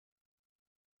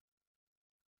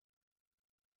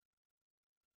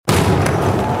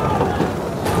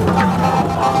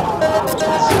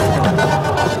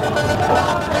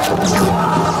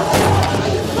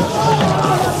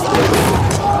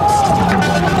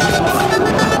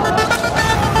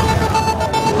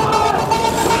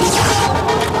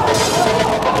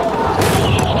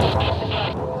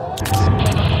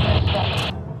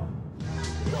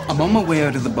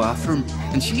out of the bathroom,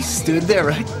 and she stood there,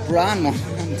 right? Bran in one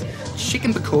hand,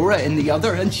 chicken pakora in the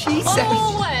other, and she said...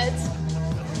 Oh, what?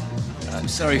 I'm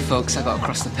sorry, folks. I got to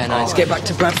cross the Pennines. Let's get back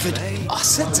to Bradford. Oh,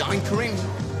 sit down, Kareem.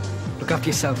 Look after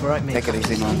yourself, all right, mate? Take it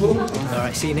easy, man. All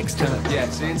right, see you next term. Yeah,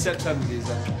 see you in September,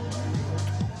 geezer.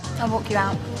 I'll walk you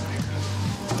out.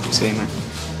 See you, man.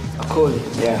 I'll call you.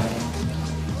 Yeah.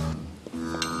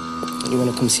 You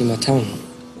want to come see my town?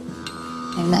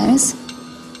 Who knows?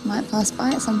 Might pass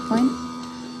by at some point.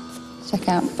 Check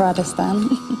out Bradistan.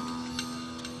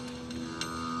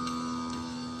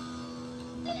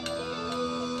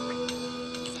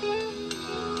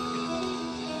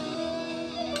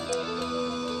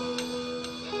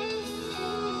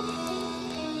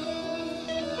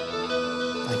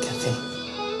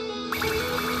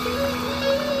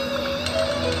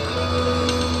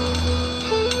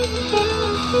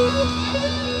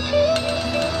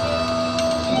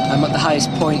 I'm at the highest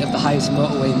point of the highest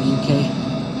motorway in the UK.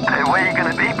 Hey, where you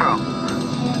gonna be, bro?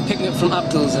 Picking up from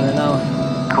Abdul's in an hour.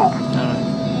 Cool. All right.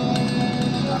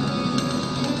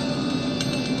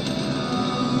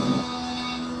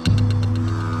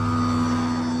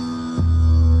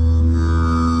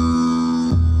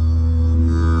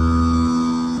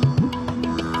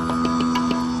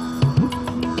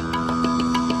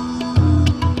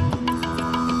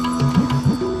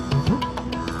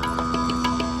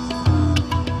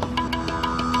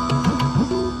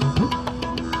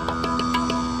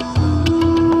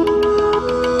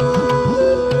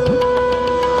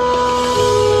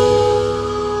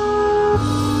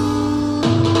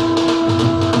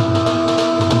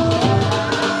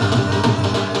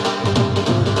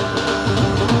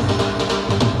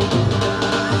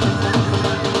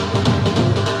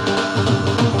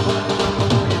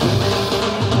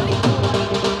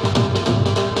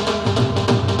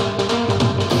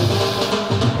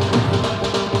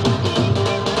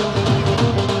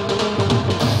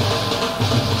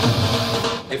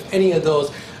 Any of those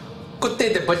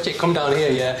kutte de bache come down here,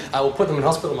 yeah, I will put them in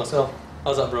hospital myself.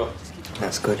 How's that, bro?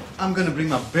 That's good. I'm gonna bring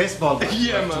my baseball bat.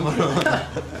 Yeah, man.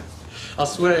 I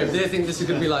swear, if they think this is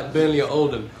gonna be like Burnley or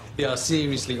Oldham, they are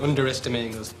seriously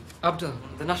underestimating us. Abdul,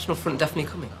 the National Front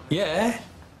definitely coming. Yeah,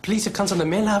 police have cancelled the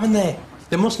mail, haven't they?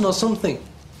 They must know something.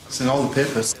 It's in all the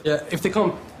papers. Yeah, if they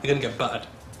come, they're gonna get battered.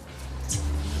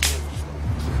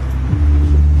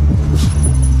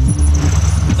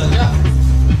 Yeah.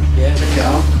 Yeah. Check it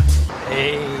out.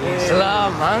 Hey,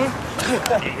 salam, man.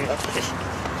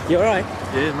 You all right?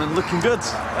 Yeah, man, looking good.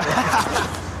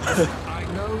 I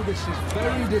know this is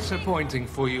very disappointing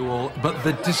for you all, but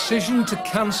the decision to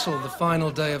cancel the final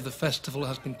day of the festival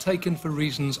has been taken for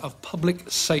reasons of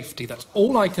public safety. That's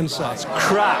all I can say. That's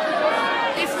crap.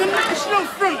 If the National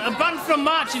Front are banned from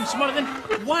marching tomorrow, then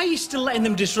why are you still letting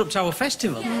them disrupt our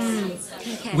festival?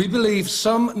 Okay. We believe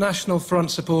some National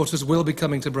Front supporters will be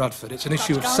coming to Bradford. It's an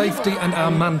issue of safety and our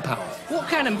manpower. What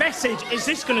kind of message is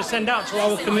this going to send out to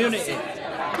our community?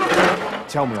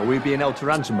 Tell me, are we being held to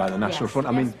ransom by the National Front?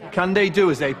 I mean, can they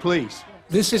do as they please?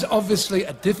 This is obviously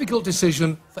a difficult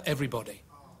decision for everybody.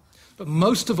 But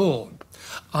most of all,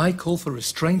 I call for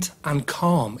restraint and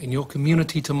calm in your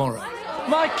community tomorrow.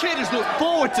 My kid has looked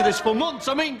forward to this for months.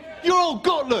 I mean, you're all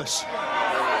gutless. Sorry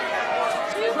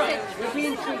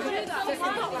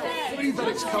that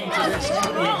it's come to this,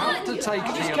 but we have to take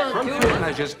the appropriate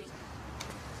measures.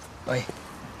 Oi.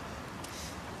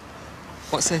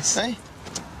 What's this? Hey?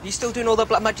 Are you still doing all that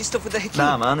black magic stuff with the hickey?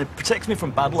 Nah, man, it protects me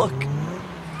from bad luck. Check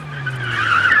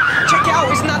it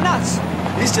out, isn't that nuts?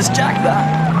 It's just Jack, that.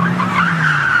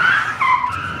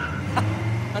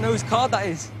 I know whose card that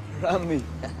is. Ram me.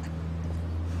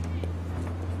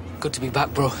 Good to be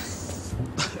back, bro.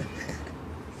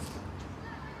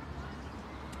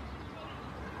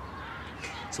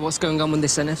 So what's going on with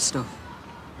this NF stuff?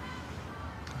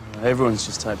 Everyone's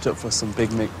just typed up for some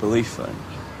big make-believe thing.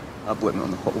 I'll blame it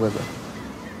on the hot weather.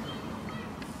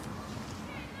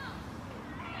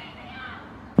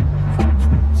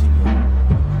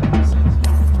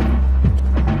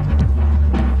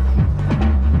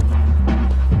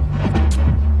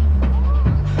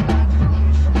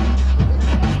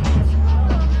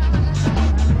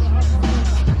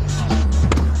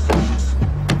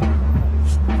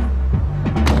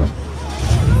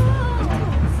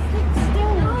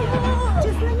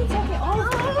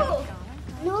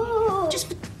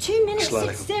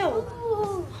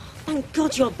 Thank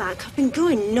God you're back. I've been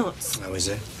going nuts. How is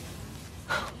it?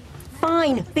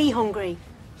 Fine. Be hungry.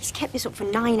 He's kept this up for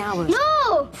 9 hours. No!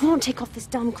 I won't take off this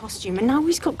damn costume, and now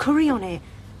he's got curry on it.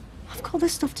 I've got other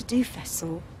stuff to do,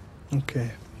 Faisal.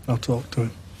 Okay, I'll talk to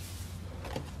him.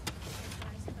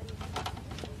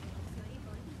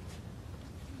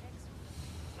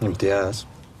 Diaz.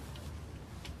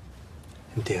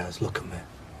 Diaz, look at me.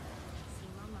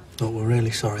 Look, we're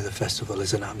really sorry the festival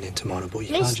isn't happening tomorrow, but you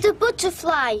can't Mr.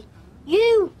 Butterfly,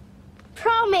 you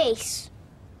promise.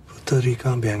 But Dad, you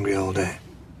can't be angry all day.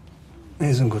 It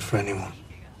isn't good for anyone.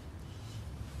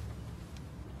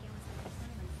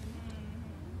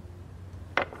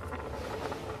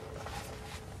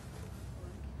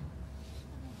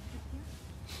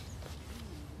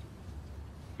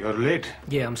 You're late.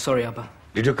 Yeah, I'm sorry, Abba.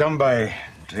 Did you come by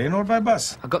train or by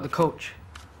bus? I got the coach.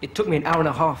 It took me an hour and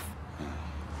a half.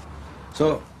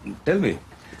 So, tell me,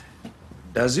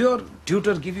 does your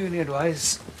tutor give you any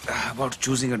advice about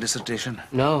choosing a dissertation?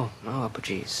 No,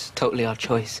 Bhatti. It's totally our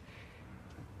choice.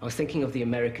 I was thinking of the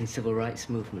American Civil Rights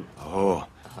Movement. Oh,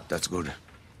 that's good.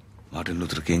 Martin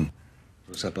Luther King,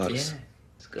 Rosa Parks. Yeah,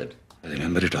 it's good. I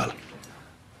remember it all.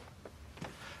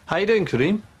 How you doing,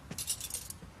 Kareem?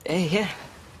 Hey, yeah.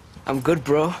 I'm good,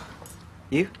 bro.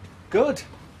 You? Good.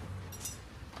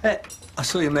 Hey, I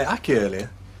saw your mate Aki earlier.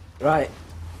 Right.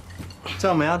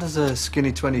 Tell me, how does a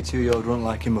skinny 22-year-old run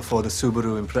like him afford a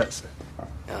Subaru Impreza?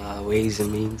 Ways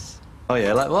and means. Oh,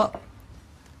 yeah, like what?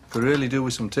 Could really do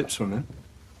with some tips from him.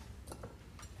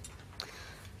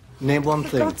 Name one For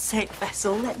thing. God's sake,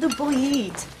 Vessel, let the boy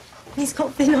eat. He's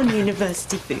got thin on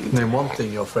university food. Name one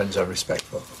thing your friends have respect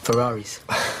for. Ferraris.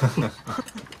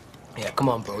 Yeah, come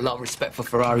on, bro. A lot of respect for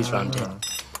Ferraris round here.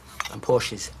 And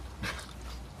Porsches.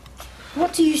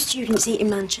 What do you students eat in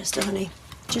Manchester, honey?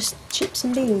 Just chips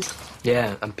and beans?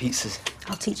 Yeah, and pizzas.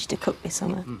 I'll teach you to cook this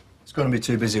summer. It's going to be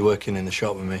too busy working in the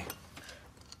shop with me.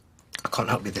 I can't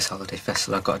help you this holiday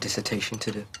festival. I've got a dissertation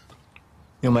to do.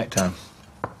 You'll make time.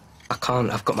 I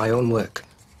can't. I've got my own work.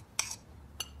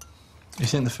 You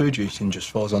think the food you're eating just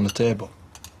falls on the table?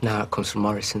 No, it comes from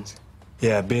Morrison's.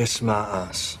 Yeah, be a smart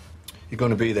ass. You're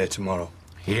going to be there tomorrow.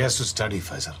 He has to study,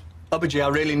 Faisal. Bhatti, I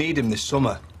really need him this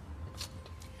summer.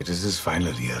 It is his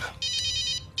final year.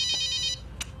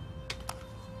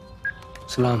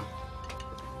 Salam.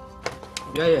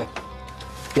 Yeah.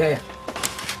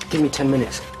 Give me 10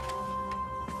 minutes.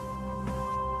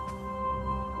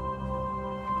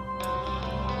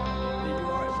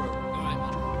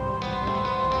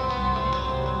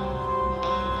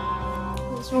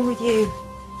 What's wrong with you?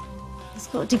 He's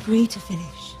got a degree to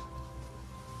finish.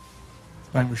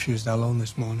 Frank refused our loan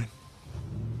this morning.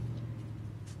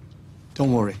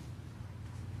 Don't worry.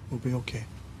 We'll be okay.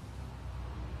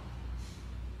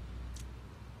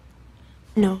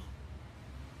 No.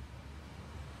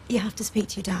 You have to speak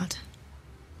to your dad.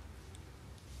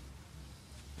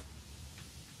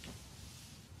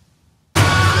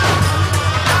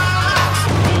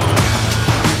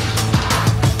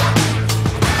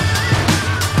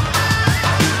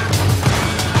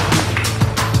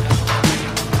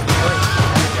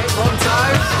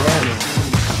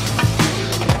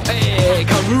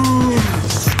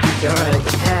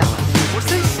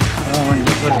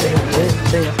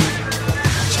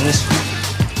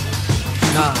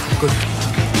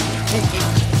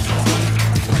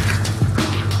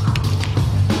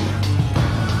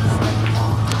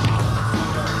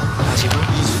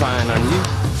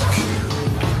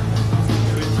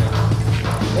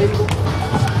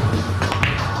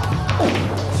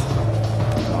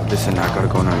 Listen, I gotta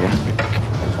go now, yeah?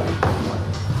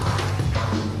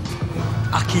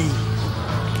 Aki.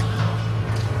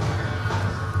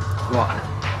 What?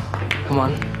 Come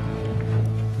on.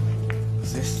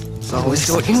 What's this? So what's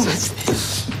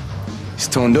this? He's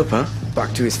toned up, huh?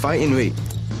 Back to his fighting weight.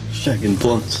 Shagging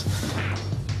blunts.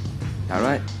 All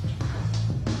right.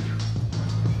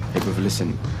 Hey, brother,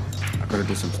 listen. I gotta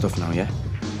do some stuff now, yeah?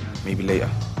 Maybe later.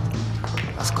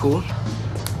 That's cool.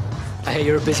 I hear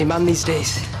you're a busy man these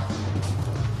days.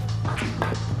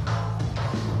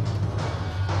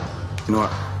 You know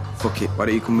what? Fuck it. Why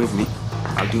don't you come with me?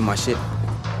 I'll do my shit.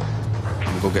 And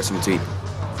we'll go get something to eat.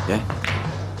 Yeah?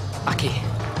 Aki.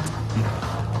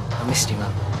 I missed you,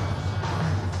 man.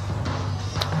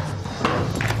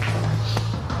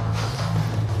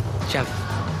 Chav.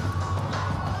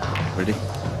 Ready?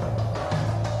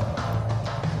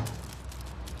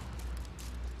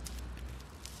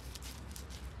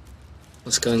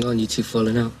 What's going on? You two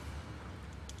falling out?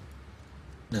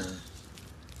 Nah.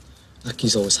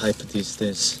 Aki's always hyper these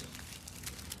days.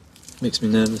 Makes me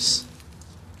nervous.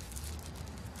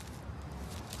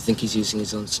 I think he's using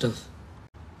his own stuff.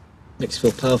 Makes you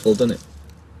feel powerful, doesn't it?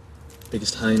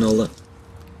 Biggest high and all that.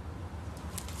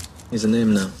 He's a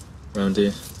name now, round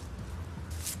here.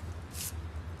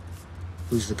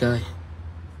 Who's the guy?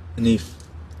 Anif.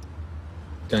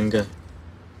 Gang guy.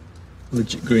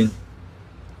 Legit green.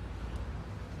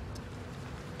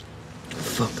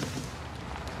 Fuck.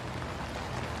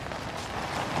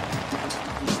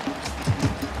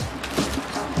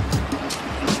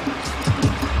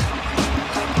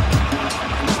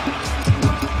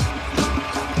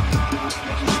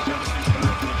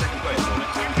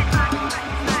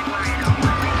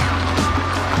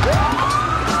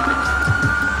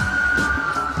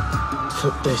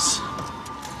 This.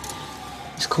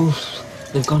 It's cool.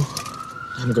 They've gone.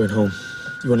 I'm going home.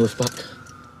 You want to lift back?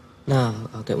 Nah,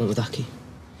 I'll get one with Aki.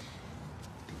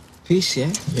 Peace,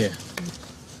 yeah? Yeah.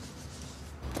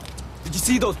 Did you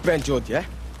see those Bradford, yeah?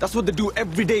 That's what they do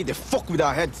every day. They fuck with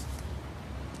our heads.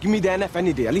 Give me the NF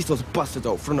any day. At least those bastards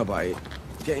out front about it.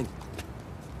 Get in.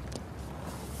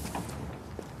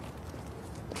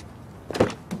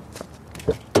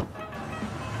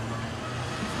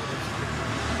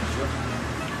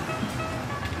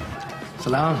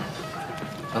 Salam.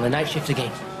 On the night shift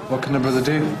again. What can a brother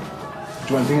do? Do you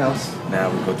want anything else? Nah,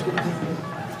 we're good.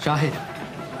 Shahid,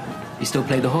 you still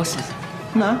play the horses?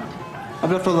 No.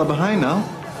 I've left all that behind now.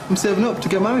 I'm saving up to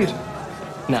get married.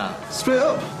 No. Straight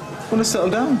up. Want to settle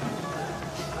down.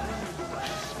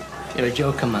 You're a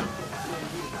joker, man.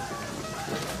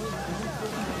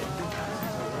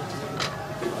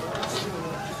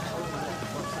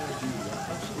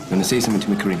 You want to say something to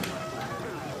me, Kareem?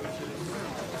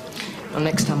 Well,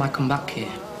 next time I come back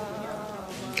here,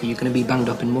 you're going to be banged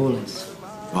up in Moorlands.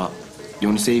 What? You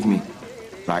want to save me?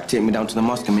 Right, take me down to the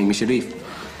mosque and make me Sharif.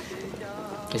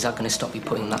 Is that going to stop you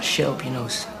putting that shit up your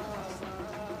nose?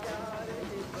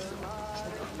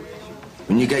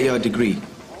 When you get your degree,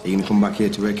 are you going to come back here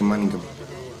to work in Manningham?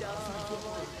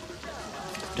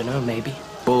 Dunno, maybe.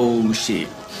 Bullshit.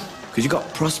 Because you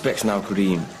got prospects now,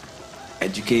 Kareem.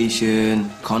 Education,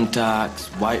 contacts,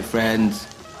 white friends.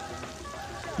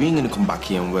 You ain't going to come back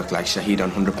here and work like Shahid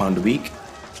on £100 a week.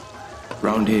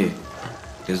 Round here,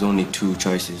 there's only two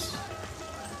choices.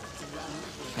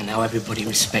 And now everybody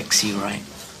respects you, right?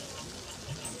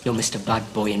 You're Mr.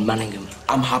 Bad Boy in Manningham.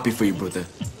 I'm happy for you, brother.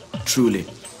 Truly.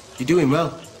 You're doing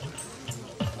well.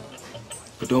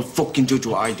 But don't fucking judge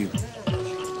what I do.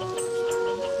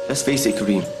 Let's face it,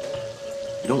 Kareem.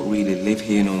 You don't really live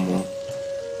here no more.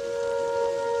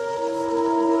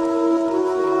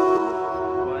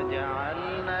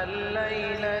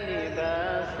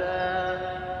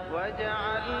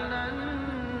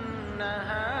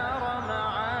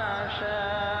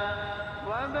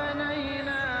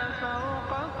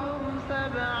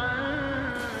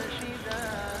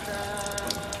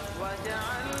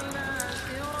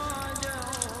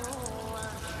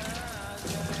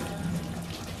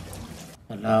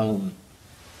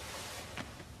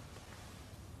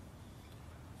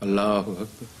 Allahu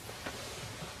Akbar.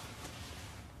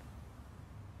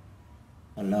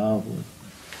 Allahu Akbar.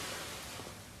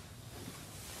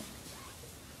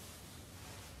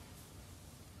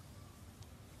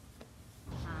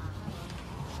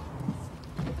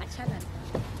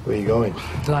 Where are you going?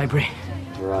 The library.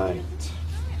 Right.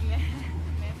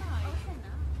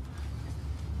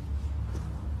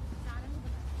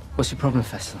 What's your problem,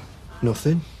 Faisal?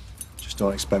 Nothing. Just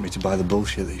don't expect me to buy the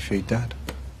bullshit that you feed Dad.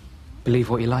 Believe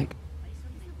what you like.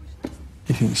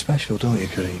 You think you're special, don't you,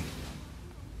 Kareem?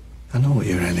 I know what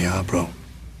you really are, bro.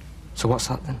 So what's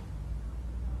that, then?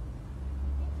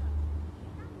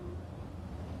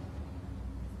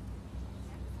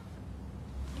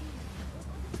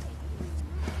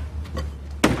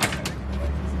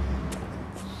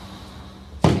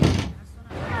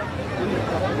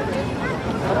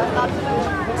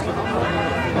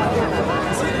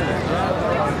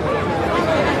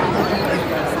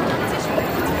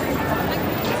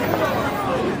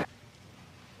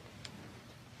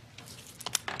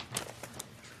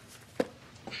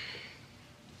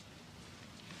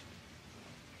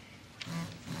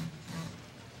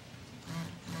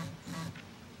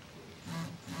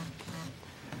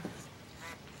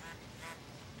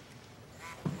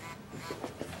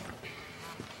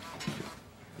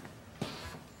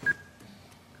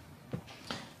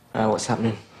 What's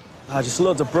happening? Just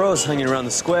loads of bros hanging around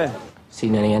the square.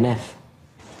 Seen any NF?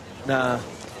 Nah.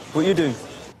 What you doing?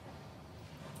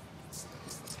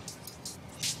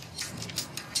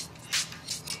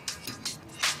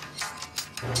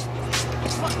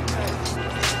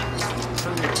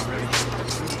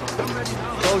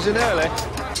 Closing early?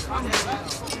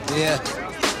 Yeah.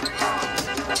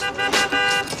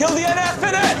 Kill the NF,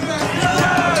 innit?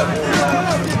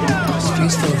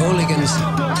 Streets full of hooligans.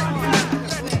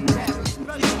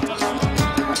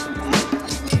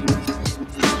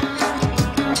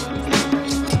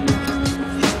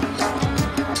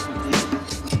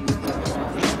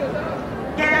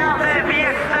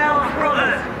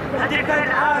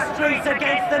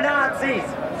 Against the Nazis.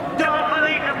 Don't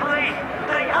believe the police.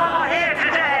 They are here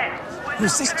today.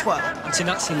 Who's this twat? It's a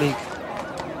Nazi league.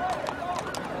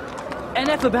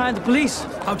 NF are behind the police.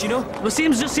 How do you know? Well,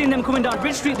 Seam's just seen them coming down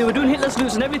Bridge Street. They were doing Hitler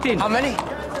salutes and everything. How many?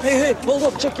 Hey, hold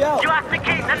up, check it out. You have to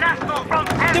keep the National Front.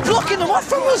 They're blocking them off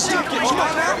from us. Just like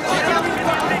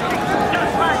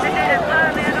they did at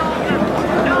Burnley and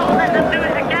Oldham.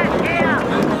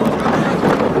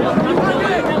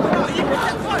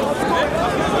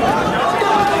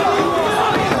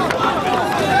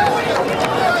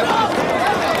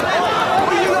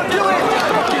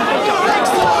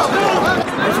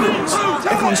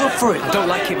 Dhawan's up for it. I don't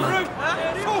like it, man.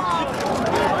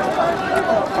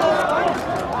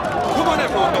 Come on,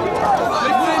 everyone. Listen,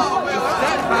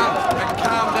 step back and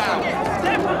calm down.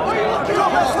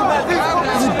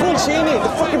 This is bullshit, innit? The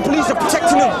fucking police are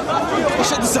protecting him. We'll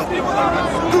shut this up.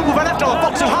 Look, we've had after a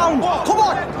fox and hound. Come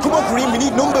on. Come on, Kareem, we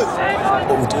need numbers.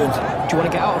 What we're doing? Do you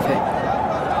want to get out of here?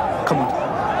 Come on.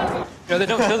 No, they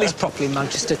don't fill these properly in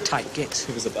Manchester. Tight gits.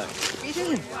 Who was the bag? What are you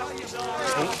doing?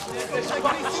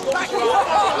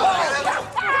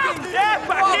 Yeah,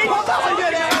 Bhatti!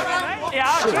 Yeah,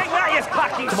 I'll take that, you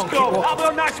fucking skull. I'll be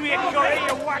nice with you,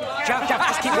 you wank. Jack,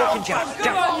 just keep walking, Jack.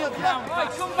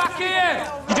 Come back here!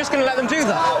 You're just going to let them do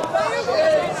that?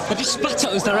 They just spat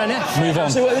at us, they're NF. Move on.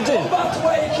 See what they do?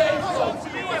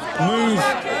 Move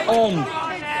on.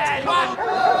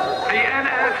 The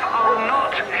NF are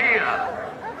not here.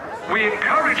 We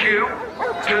encourage you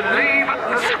to leave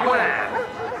the square.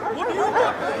 The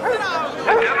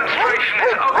demonstration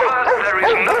is over. There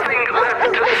is nothing left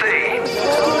to see.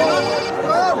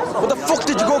 Where the fuck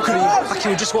did you go, Kareem?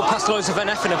 Actually, we just walked past loads of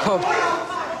NF in a pub.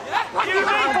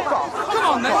 Come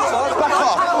on, then. Back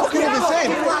off. Fuck you,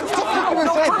 insane. Stop fucking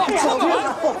insane.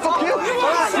 Fuck you.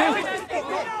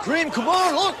 Kareem, come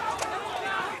on, look.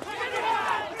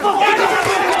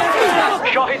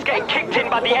 Shahid's getting kicked in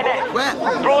by the NF. Where?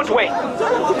 Broadway.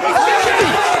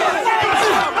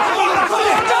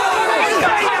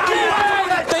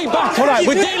 Stay back, all right,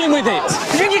 we're dealing with it.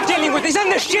 Then you're dealing with this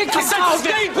and the shit. I said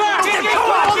stay back.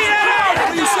 Come on,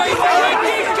 This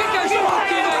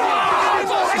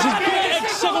is great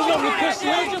X71 request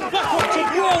agent back up to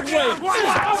Broadway.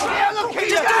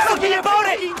 Just do something about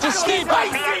it. Just stay back.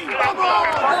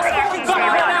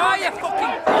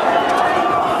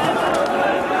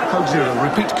 Code 0,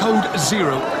 repeat code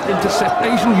 0. Intercept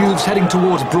Asian youths heading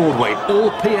towards Broadway.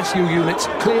 All PSU units,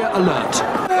 clear alert.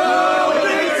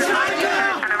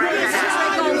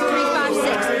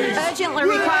 Urgently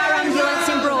require ambulance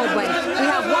in Broadway. We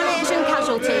have one Asian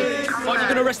casualty. Aren't you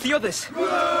going to arrest the others?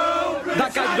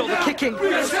 That guy did all the kicking.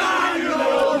 They're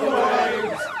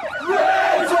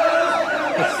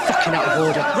fucking out of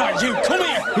order. Right, you, come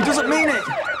here. He doesn't mean it.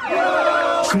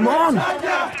 Come on.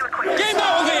 Get him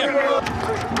out of here.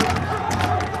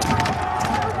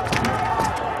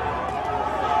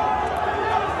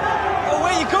 Oh,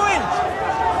 where you going?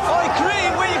 Oi,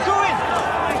 Kareem, where you going?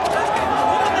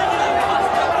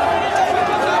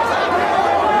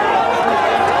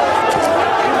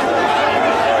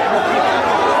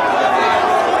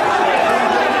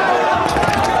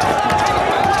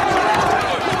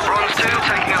 Bronze 2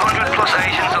 taking 100 plus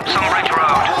Asians up Sunbridge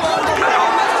Road.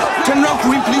 Turn around,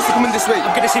 Kareem, police are coming this way.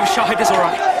 I'm going to see if Shahid is all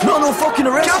right. No, fucking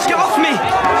arrest. Just get off me! They're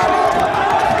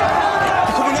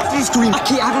coming after you, Kareem.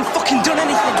 Aki, I haven't fucking done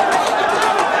anything.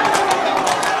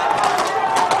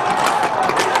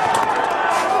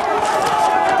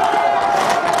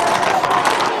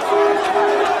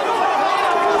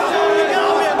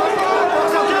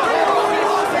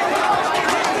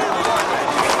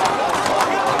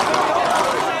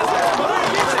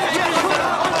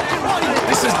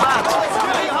 This is bad.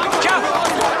 Jack!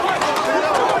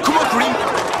 Come on, Kareem.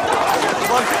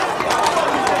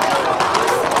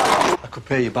 I could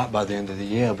pay you back by the end of the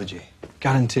year, Bhatti.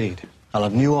 Guaranteed. I'll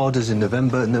have new orders in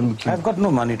November and then we can... I've got no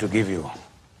money to give you.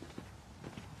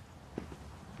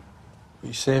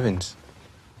 Your savings?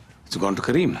 It's gone to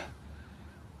Kareem.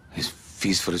 His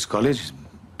fees for his college, his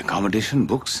accommodation,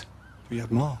 books. We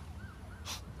had more.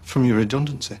 From your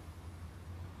redundancy.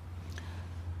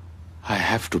 I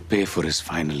have to pay for his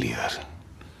final year.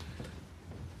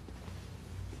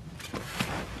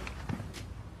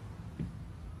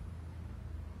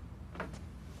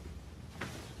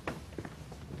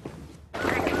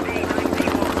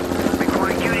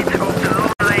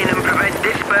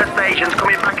 Asians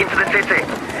coming back into the city.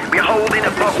 We're holding a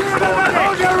box called...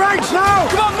 Hold your ranks now!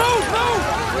 Come on, move!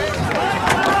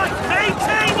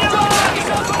 18, you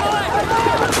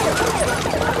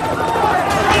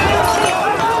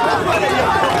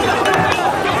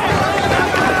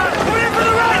Put in for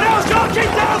the right now, Scott!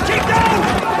 Keep down, keep down!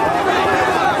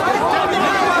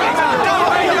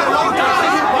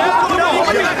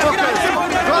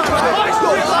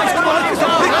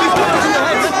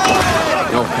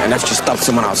 Yo, and I've just stopped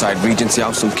someone outside Regency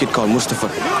House, some kid called Mustafa.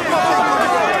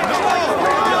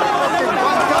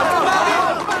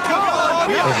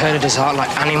 We've herded his heart like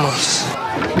animals.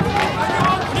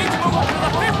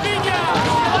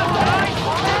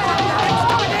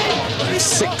 I'm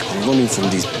sick of running from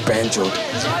these banjo.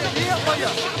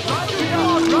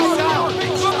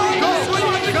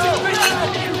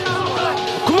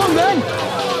 Come on, then.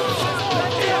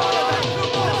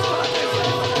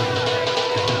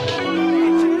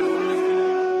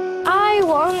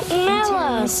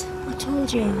 Biswas, I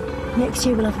told you. Next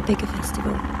year we'll have a bigger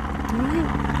festival. All right?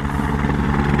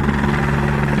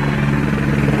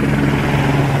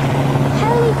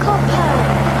 Helicopter!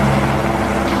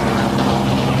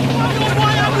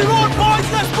 Why are we on,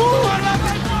 boys? Let's move!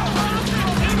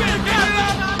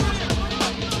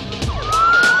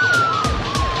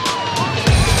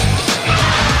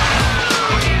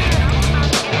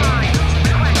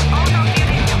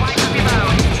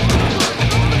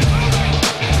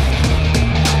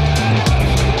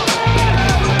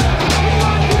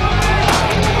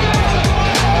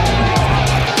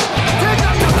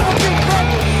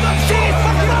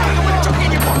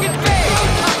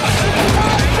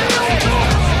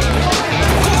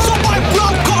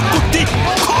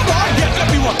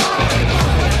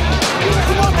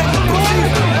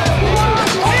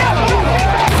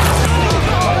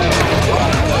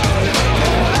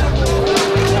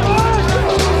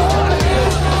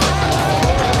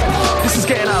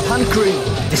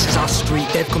 This is our street.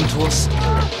 They've come to us.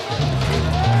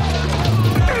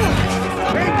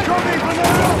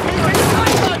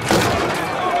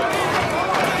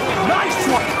 Nice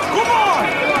one! Come on!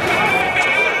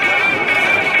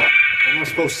 What am I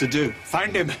supposed to do?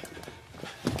 Find him?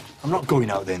 I'm not going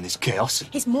out there in this chaos.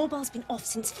 His mobile's been off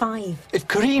since 5. If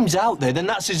Kareem's out there, then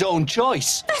that's his own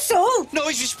choice. That's all! No,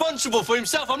 he's responsible for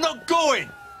himself. I'm not going!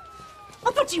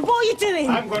 Oh, Bhatti, what are you doing?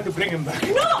 I'm going to bring him back.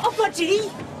 No, oh,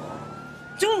 Bhatti!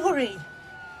 Don't worry.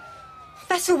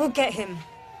 Vessel will get him.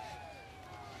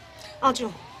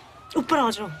 Ajo. Upar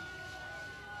Ajo.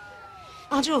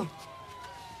 Ajo.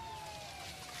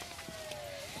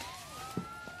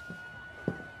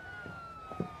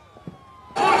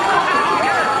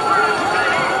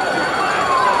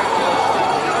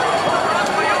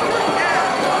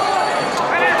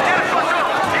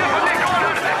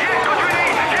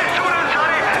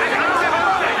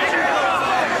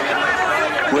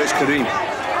 Where's Kareem?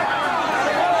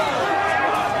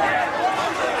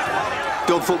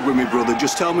 Don't fuck with me, brother.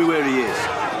 Just tell me where he is.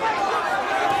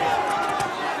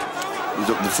 He's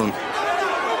up the front.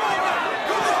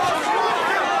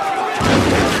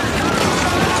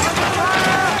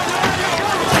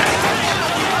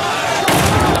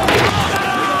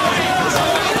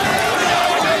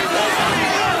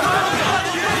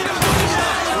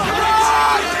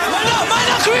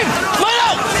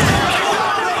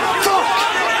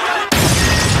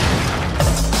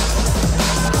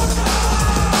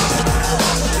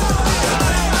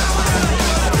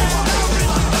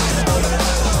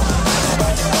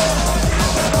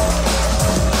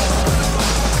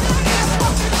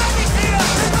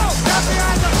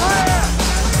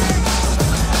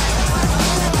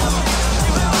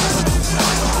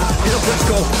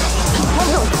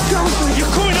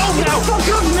 You're going home now! Fuck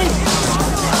off me!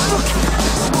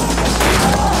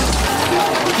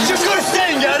 You just gotta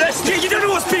stay and get arrested! You don't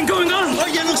know what's been going on! Oh,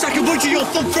 yeah, looks like a bunch of your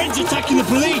fun friends attacking the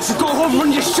police! So go home,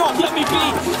 run your shop, let me be!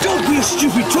 Don't be a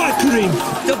stupid twat, Kareem!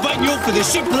 They'll bang you up for this.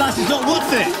 Simple ass is not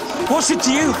worth it! What's it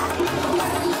to you?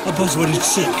 A buzzword is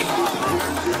sick.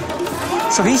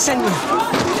 So he sent you?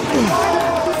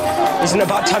 Isn't it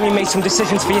about time you made some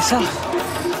decisions for yourself?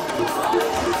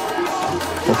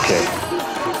 Okay.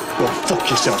 Well, fuck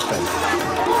yourself, then.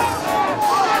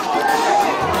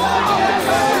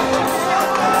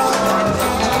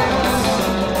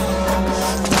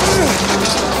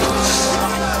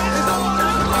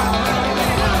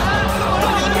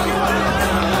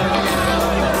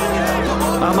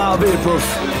 I'm out of here,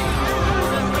 bruv.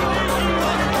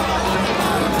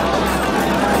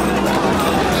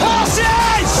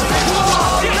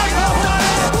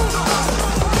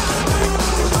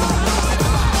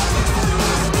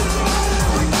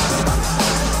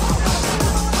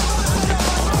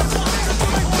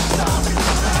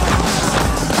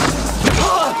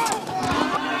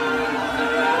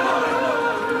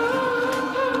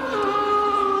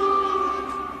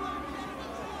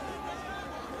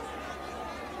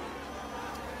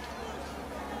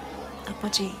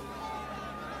 Bhatti,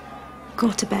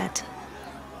 go to bed.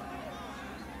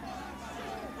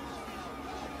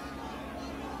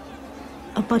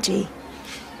 Bhatti.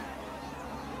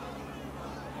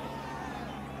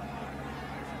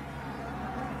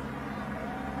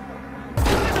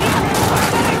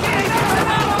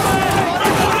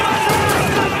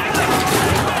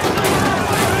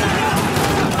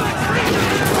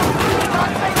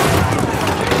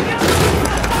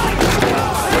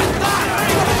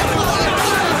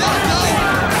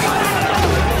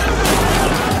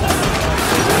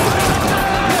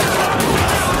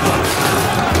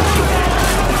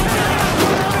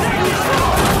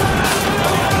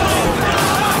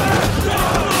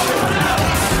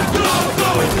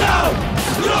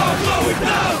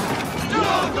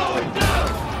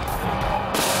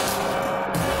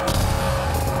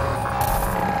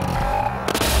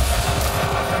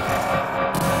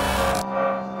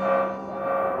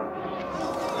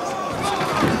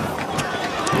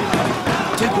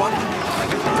 Take one.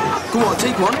 Go on,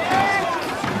 take one.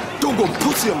 Don't go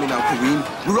pussy on me now,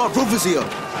 Kareem. We're all brothers here.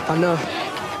 I know.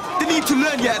 They need to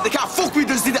learn, yeah. They can't fuck with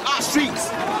us in the our streets.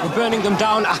 We're burning them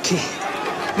down, Aki.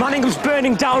 Manningham's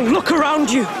burning down. Look around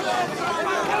you.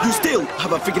 You still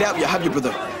haven't figured out yet, have you,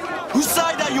 brother? Whose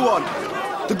side are you on?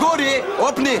 The good here or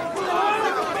up near?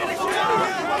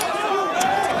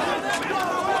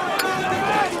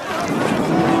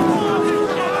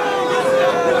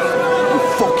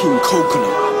 Fucking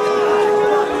coconut.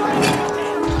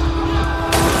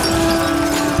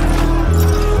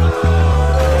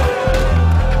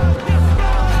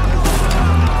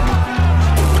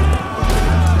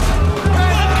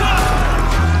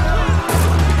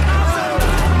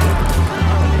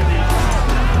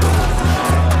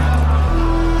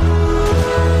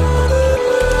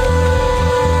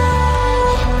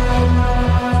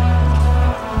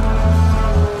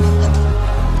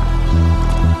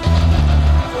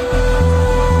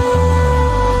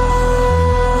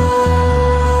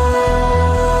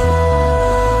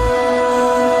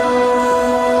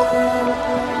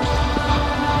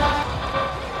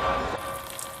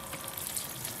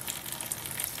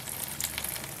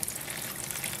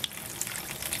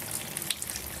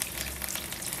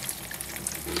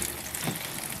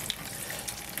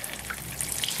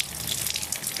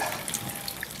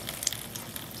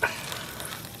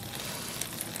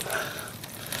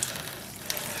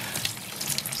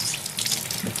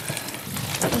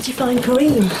 Did you find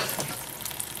Kareem?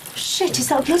 Shit, is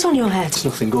that blood on your head? It's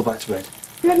nothing. Go back to bed.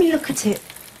 Let me look at it.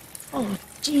 Oh,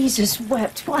 Jesus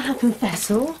wept. What happened,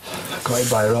 Vessel? I got hit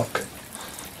by a rock.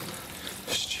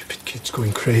 Stupid kid's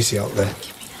going crazy out there.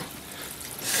 Give me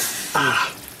that.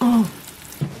 Ah! Oh.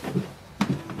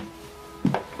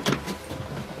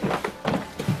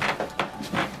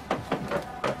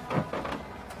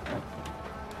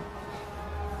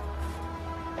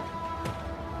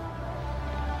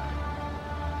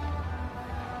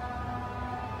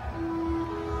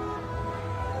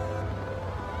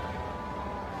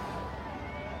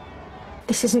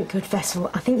 This isn't good, Vessel.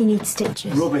 I think you need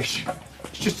stitches. Rubbish.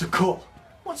 It's just a cut.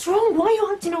 What's wrong? Why are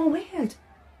you acting all weird?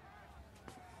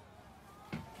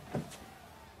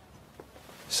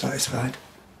 Satisfied?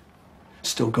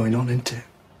 Still going on, isn't it?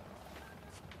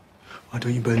 Why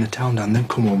don't you burn the town down, then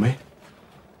come on, mate?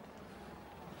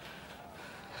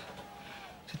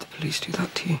 Did the police do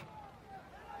that to you?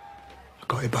 I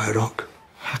got hit by a rock.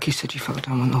 Aki said you fell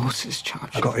down when the horses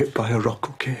charged. I got hit by a rock,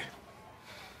 okay?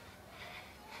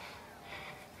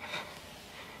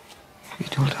 You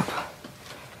told Abba.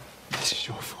 This is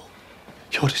your fault.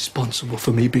 You're responsible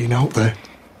for me being out there.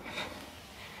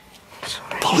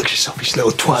 Bollock yourself, this little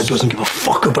twat doesn't give a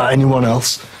fuck about anyone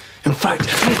else. In fact,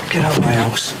 get out of my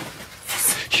house.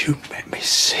 You make me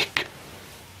sick.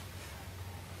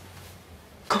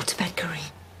 Go to bed,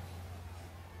 Kareem.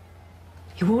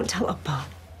 You won't tell Abba.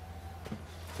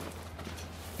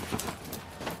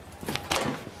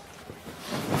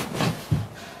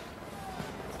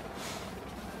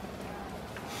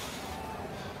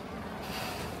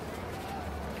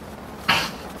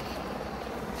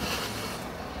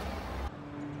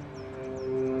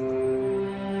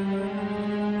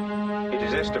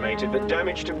 Estimated that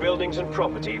damage to buildings and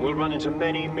property will run into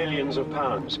many millions of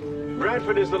pounds.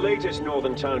 Bradford is the latest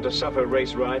northern town to suffer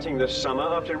race rioting this summer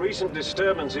after recent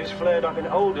disturbances flared up in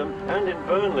Oldham and in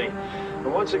Burnley.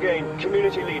 And once again,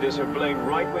 community leaders have blamed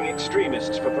right-wing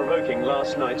extremists for provoking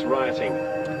last night's rioting.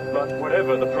 But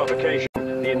whatever the provocation,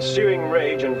 the ensuing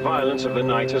rage and violence of the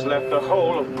night has left the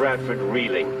whole of Bradford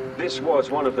reeling. This was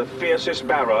one of the fiercest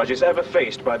barrages ever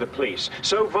faced by the police.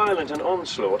 So violent an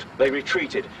onslaught, they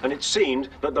retreated, and it seemed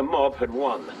that the mob had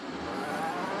won.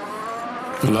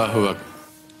 Allahu Akbar.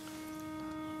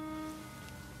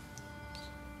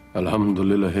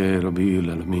 Alhamdulillah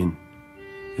Rabbil Alameen.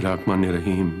 Rahmanir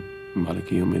Rahim.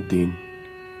 Maliki Yawmiddin.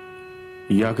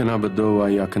 Iyyaka na'budu wa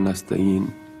iyyaka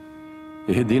nasta'in.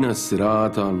 Ihdina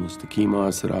as-sirata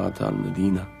al-mustaqima sirata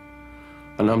al-Madina.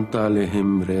 أنعمت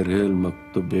عليهم غير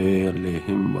المغضوب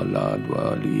عليهم ولا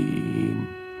الضالين.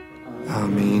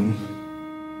 آمين.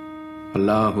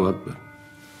 Allahu Akbar.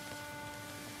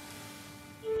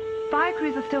 Fire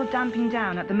crews are still damping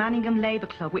down at the Manningham Labour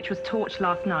Club, which was torched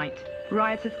last night.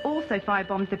 Rioters also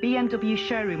firebombed the BMW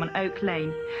showroom on Oak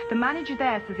Lane. The manager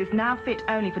there says it's now fit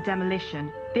only for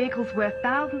demolition. Vehicles worth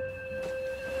thousands...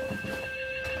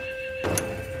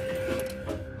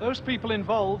 Those people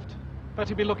involved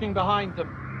better be looking behind them.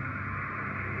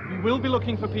 We will be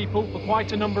looking for people for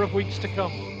quite a number of weeks to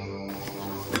come.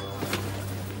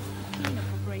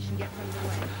 Operation gets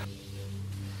underway.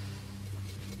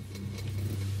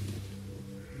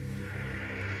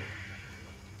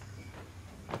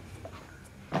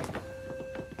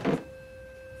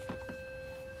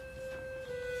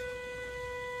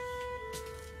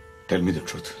 Tell me the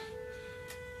truth.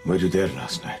 Were you there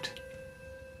last night?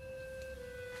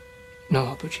 No,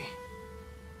 Abuji.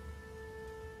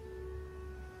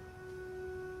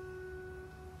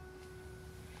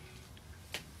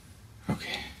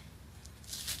 Okay.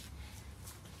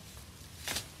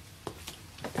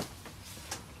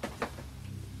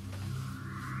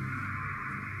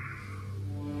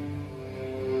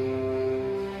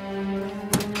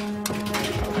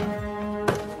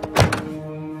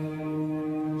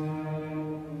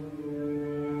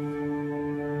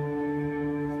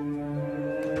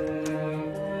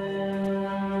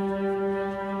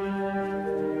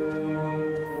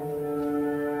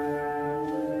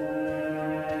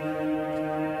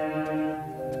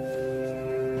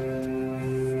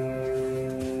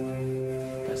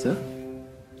 Sir?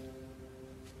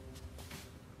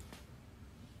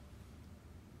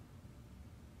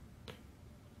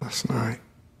 Last night,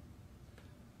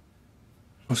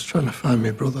 I was trying to find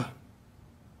my brother.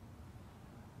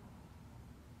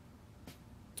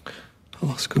 I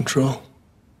lost control.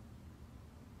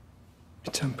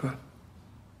 My temper.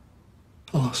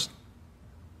 I lost.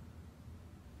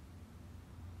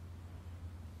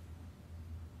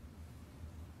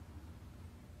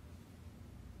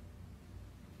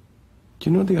 Do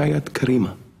you know the Ayat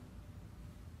Karima?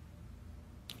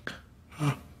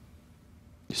 Huh?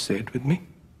 You say it with me.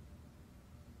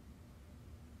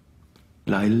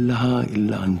 La ilaha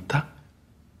illa anta.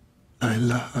 La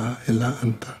ilaha illa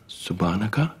anta.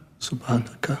 Subhanaka.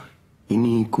 Subhanaka.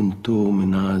 Inni kuntu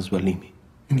minaz walimi.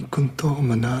 Inni kuntu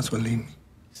minaz walimi.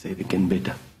 Say it again,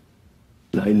 beta.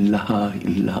 La ilaha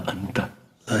illa anta.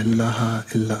 La ilaha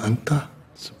illa anta.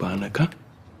 Subhanaka.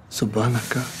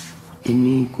 Subhanaka.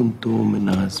 Inni kuntu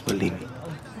minaz walimi.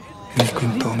 Inni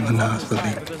kuntu minaz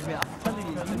walimi.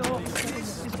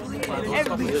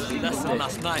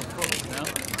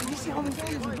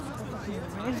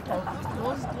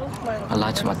 I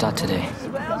lied to my dad today.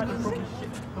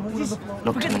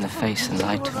 Looked him in the face and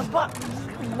lied to him.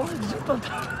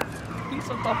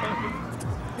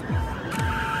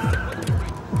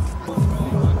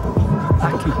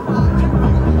 Aki,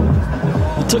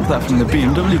 you took that from the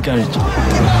BMW garage.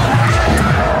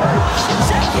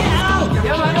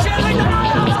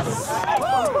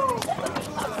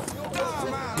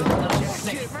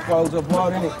 Spoils of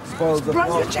war, innit? Spoils of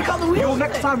war. Check out the wheel.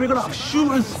 Next time we're gonna have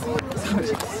shooters.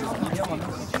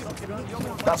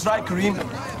 That's right, Kareem.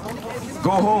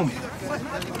 Go home.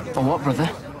 Oh, what, brother?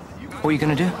 What are you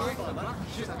gonna do?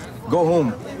 Go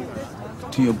home.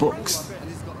 To your books.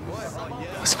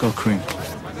 Let's go, Kareem.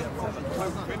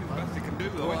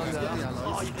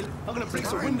 I'm gonna break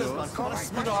some windows,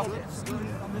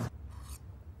 man.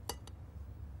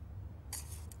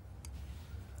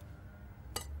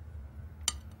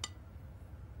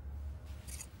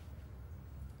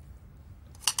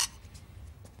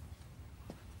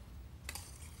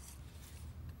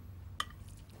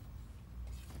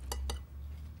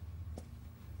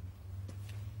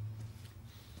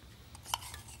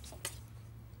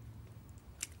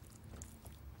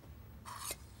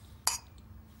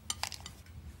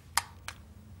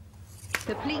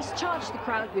 The police charged the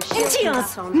crowd with Imtiaz!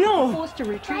 shields on. No! Forced to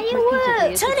retreat Fireworks!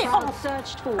 repeatedly as Turn the it crowd off!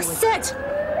 surged forward. Sit!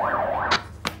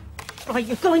 Right,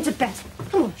 you're going to bed.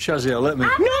 Come on. Shazia, let me.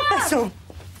 No, Basil!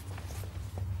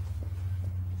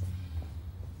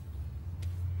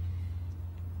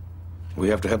 We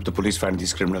have to help the police find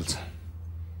these criminals.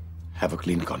 Have a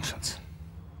clean conscience.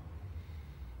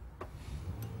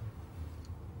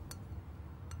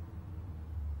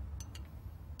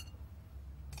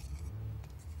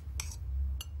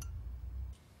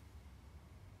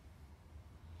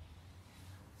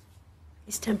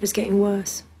 His temper's getting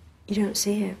worse. You don't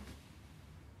see it.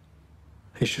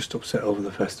 He's just upset over the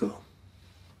festival.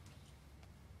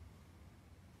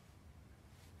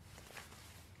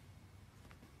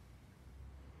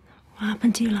 What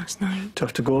happened to you last night? Do I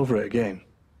have to go over it again?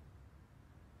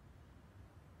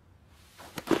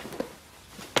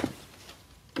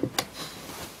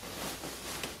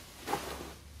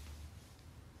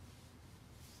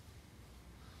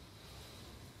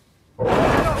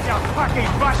 Fucking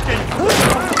bastard!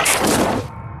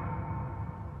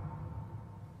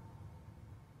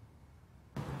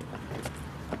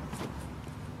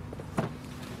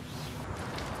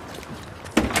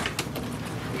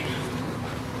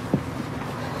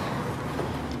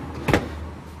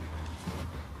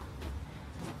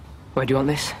 Where do you want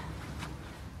this?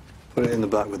 Put it in the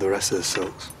back with the rest of the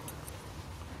silks.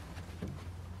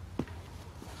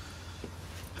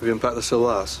 Have you unpacked the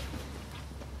silvers?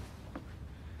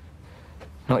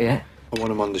 Not yet. I want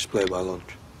them on display by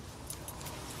lunch.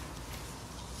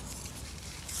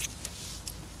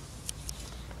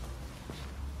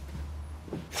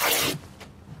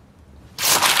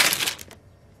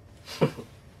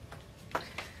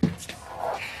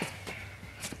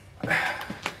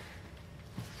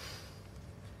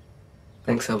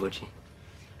 Thanks, Banerjee.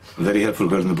 A very helpful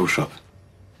girl in the bookshop.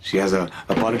 She has a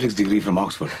politics degree from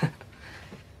Oxford.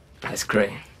 That's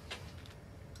great.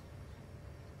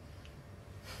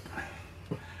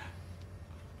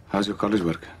 How's your college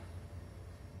work?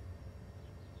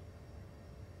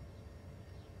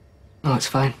 Oh, it's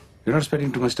fine. You're not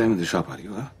spending too much time in the shop, are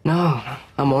you, huh? No,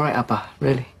 I'm all right, Abba,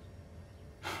 really.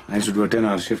 I used to do a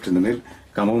 10-hour shift in the mill,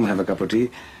 come home, have a cup of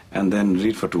tea, and then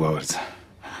read for 2 hours.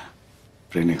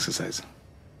 Brain exercise.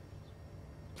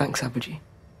 Thanks, Banerjee.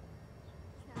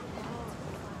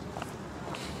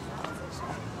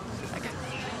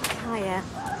 Hiya.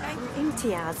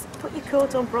 Imtiaz, put your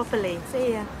coat on properly.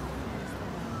 See ya.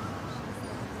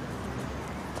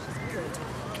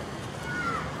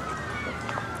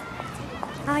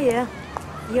 Hiya.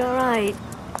 You alright?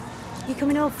 You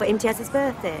coming over for Imtiaz's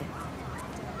birthday?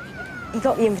 You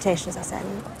got the invitations I sent?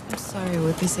 I'm sorry,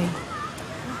 we're busy.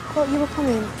 Thought you were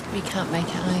coming. We can't make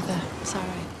it either. Sorry.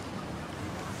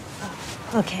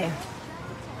 Okay.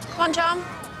 Come on, John.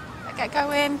 Let's get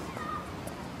going.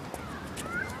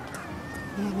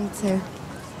 Yeah, me too.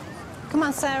 Come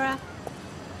on, Sarah.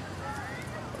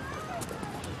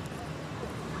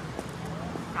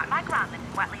 Right, my gran lives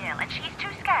wetly ill and she's too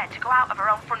scared to go out of her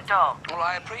own front door. Well,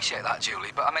 I appreciate that,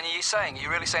 Julie, but I mean, are you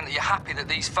really saying that you're happy that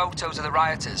these photos of the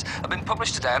rioters have been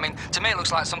published today? I mean, to me it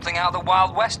looks like something out of the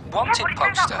Wild West wanted yeah,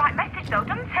 but it sends out the right message though,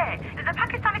 doesn't it? There's a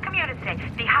Pakistani community.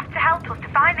 They have to help us to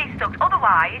find these thugs,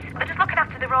 otherwise they're just looking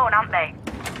after their own, aren't they?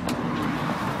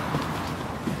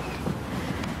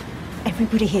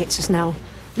 Everybody hates us now.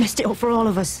 Messed it up for all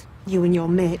of us. You and your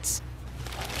mates.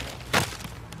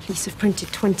 Police have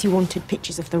printed 20 wanted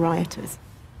pictures of the rioters.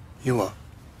 You what?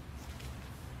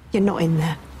 You're not in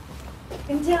there.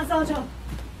 Imtiaz, Sacha.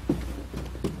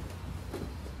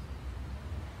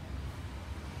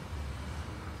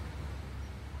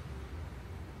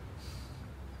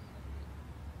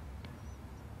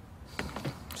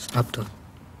 It's Abdul.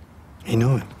 You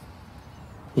know him?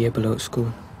 Year below at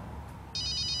school.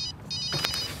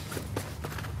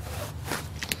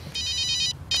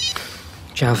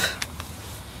 Jav.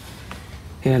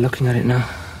 Yeah, looking at it now.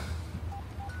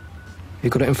 You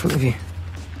got it in front of you?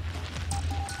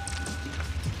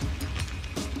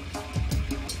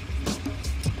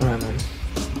 All right, man.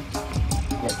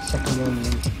 Yeah, second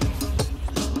one.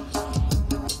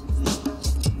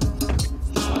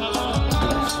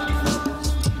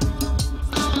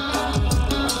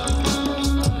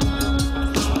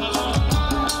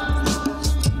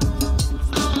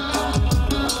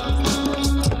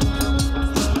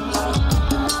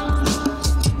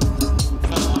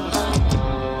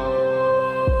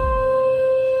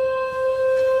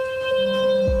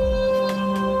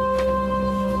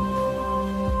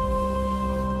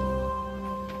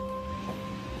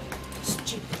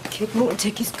 He won't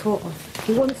take his coat off.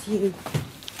 He wants you.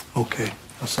 Okay,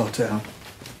 I'll sort it out.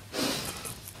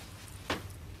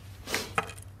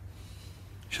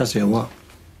 Shazzy, what?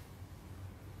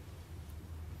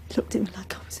 He looked at me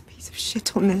like I was a piece of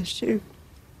shit on their shoe.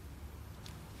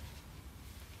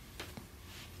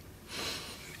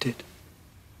 Who did?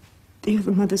 The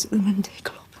other mothers at the Monday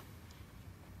Club.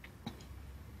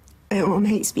 They were on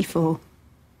mates before.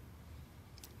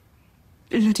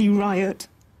 Bloody riot.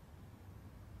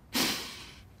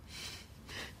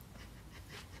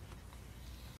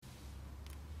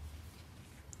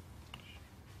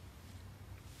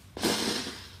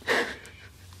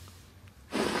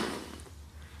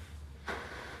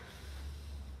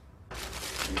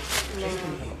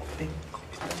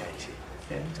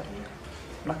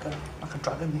 Like a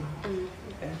dragon.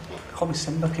 Yeah. Call me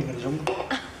Simba, King of the Jungle.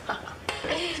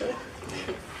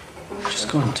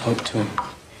 Just go and talk to him.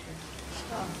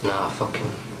 Nah, fuck him.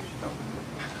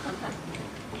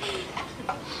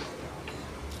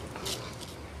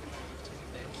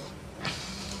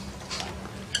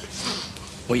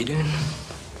 What are you doing?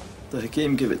 Let the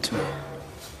game give it to me.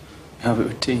 Have it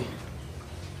with tea.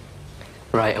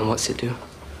 Right, and what's it do?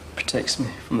 Protects me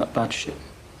from that bad shit.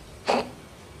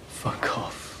 Fuck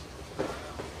off.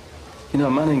 You know,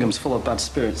 Manningham's full of bad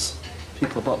spirits.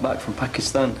 People brought back from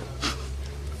Pakistan.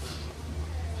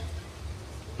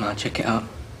 Man, check it out.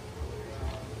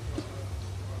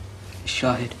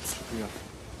 Shahid.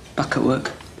 Back at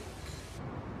work.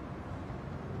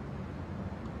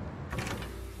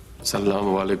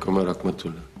 Assalamu alaikum wa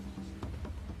rahmatullah.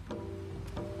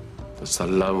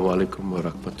 Assalamu alaikum wa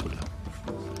rahmatullah.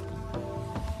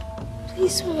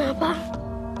 Please, Abba.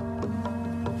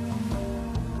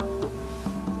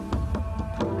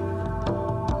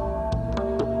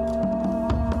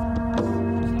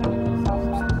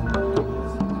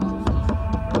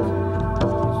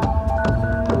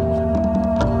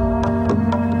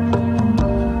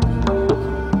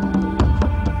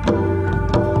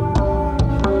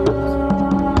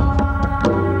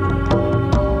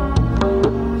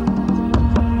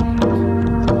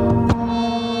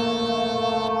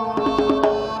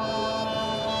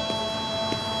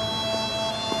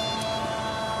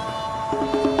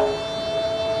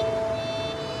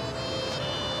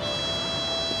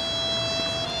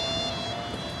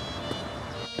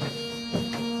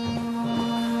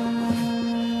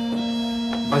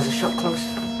 Why's the shop closed?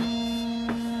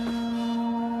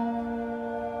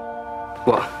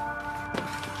 What?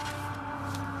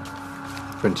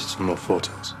 Printed some more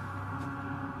photos.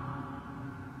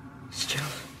 Still.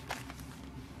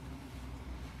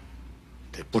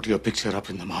 They put your picture up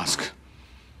in the mosque.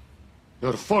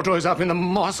 Your photo is up in the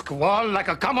mosque wall like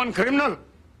a common criminal.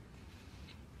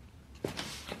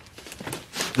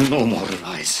 No more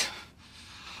lies.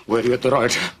 Were you at the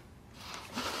riot?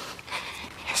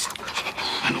 Yes,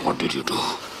 and what did you do?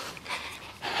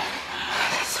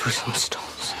 Threw some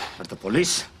stones. At the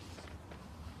police?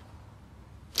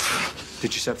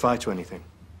 Did you set fire to anything?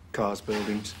 Cars,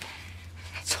 buildings?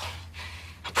 That's all.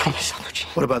 I promise, Bhatti.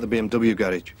 What about the BMW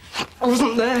garage? I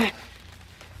wasn't there.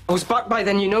 I was back by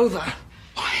then, you know that.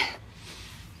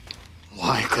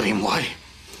 Why, Karim, why?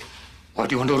 Why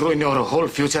do you want to ruin your whole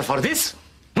future for this?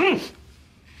 The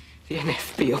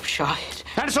NF beat up Shahid.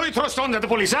 And so you throw stones at the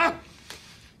police, huh?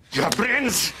 You have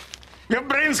brains. You have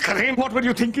brains, Karim. What were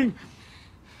you thinking?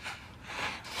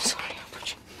 Sorry,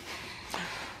 Bhatti.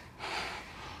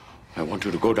 I want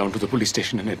you to go down to the police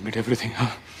station and admit everything,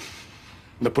 huh?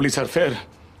 The police are fair.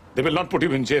 They will not put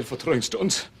you in jail for throwing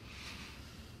stones.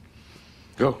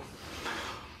 Go.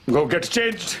 Go get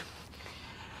changed.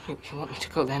 You want me to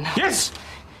go there now? Yes!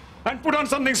 And put on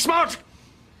something smart.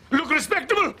 Look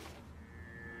respectable.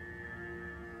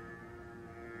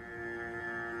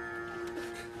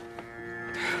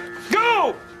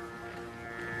 Go!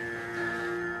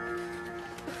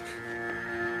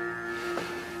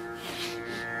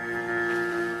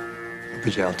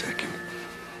 Bhatti, I'll take him.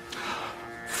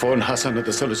 Phone Hassan at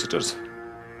the solicitors.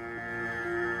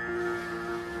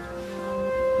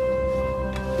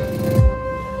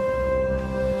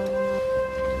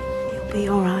 You'll be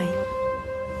all right.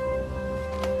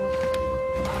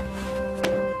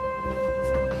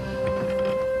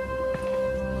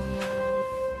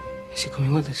 Is he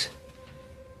coming with us?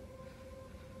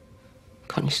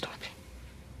 Can't you stop him?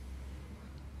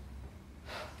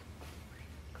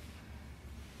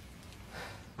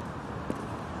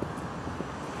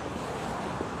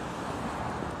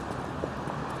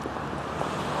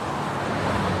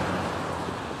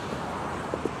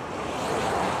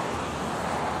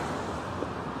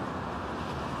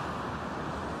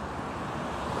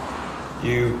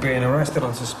 You've been arrested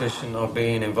on suspicion of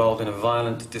being involved in a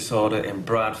violent disorder in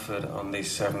Bradford on the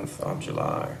 7th of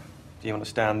July. Do you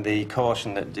understand the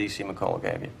caution that DC McCall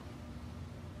gave you?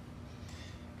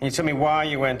 Can you tell me why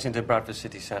you went into Bradford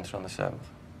City Centre on the 7th?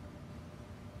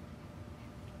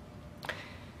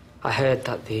 I heard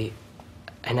that the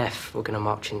NF were going to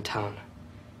march in town,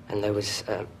 and there was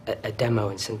a demo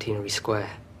in Centenary Square.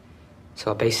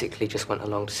 So I basically just went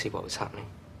along to see what was happening.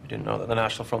 You didn't know that the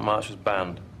National Front March was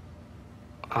banned?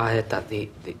 I heard that the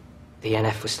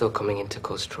NF was still coming in to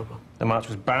cause trouble. The march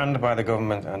was banned by the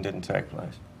government and didn't take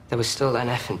place? There was still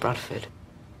NF in Bradford.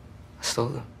 I stole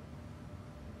them.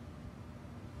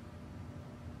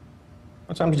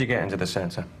 What time did you get into the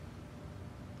centre?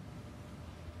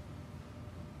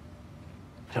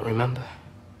 I don't remember.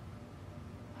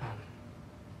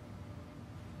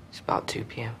 It's about 2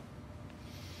 p.m.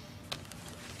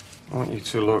 I want you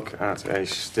to look at a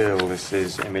still. This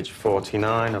is image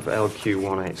 49 of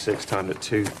LQ186, timed at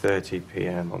 2:30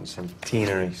 p.m. on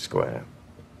Centenary Square.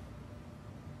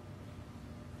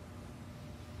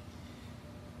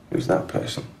 Who's that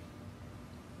person?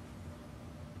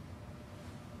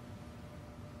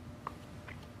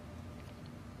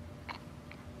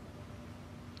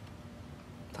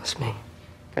 That's me.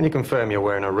 Can you confirm you're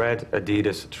wearing a red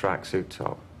Adidas tracksuit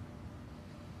top?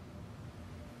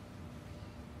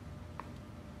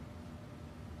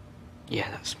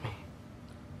 Yeah, that's me.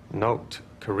 Note,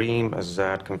 Kareem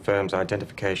Azad confirms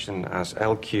identification as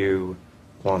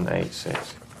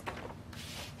LQ186.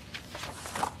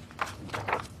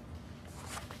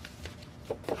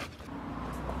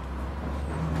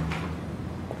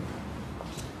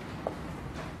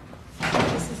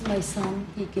 This is my son.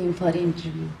 He came for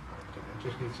interview. I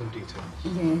just need some details.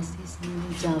 Yes, his name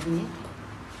is Javed.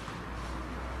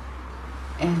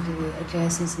 And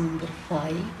address is number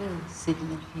 5,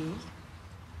 Signal Field.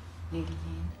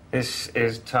 This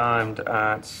is timed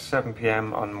at 7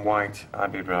 p.m. on White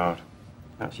Abbey Road.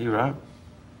 That's you, right?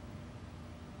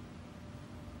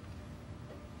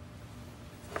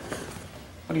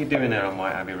 What are you doing there on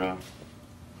White Abbey Road?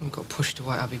 We got pushed to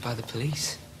White Abbey by the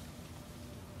police.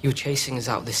 You were chasing us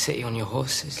out of the city on your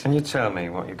horses. Can you tell me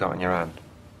what you got in your hand?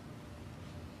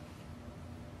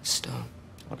 A stone.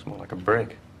 Looks more like a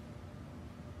brick.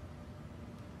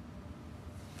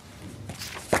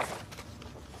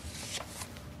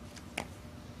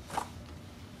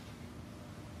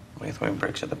 Why are you throwing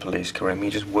bricks at the police, Karim?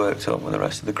 You just worked up with the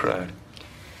rest of the crowd.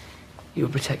 You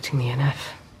were protecting the NF.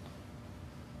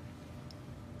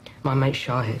 My mate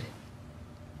Shahid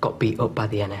got beat up by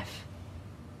the NF.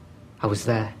 I was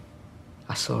there.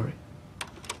 I saw it.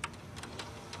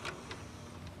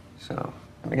 So,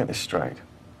 let me get this straight.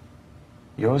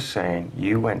 You're saying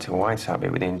you went to White Abbey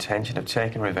with the intention of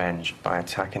taking revenge by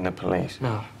attacking the police?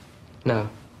 No. No.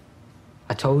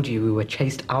 I told you we were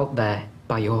chased out there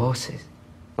by your horses.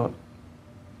 But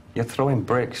you're throwing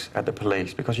bricks at the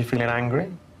police because you're feeling angry?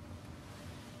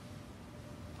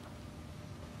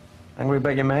 Angry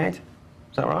about your mate?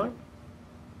 Is that right?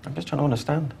 I'm just trying to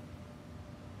understand.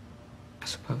 I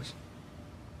suppose.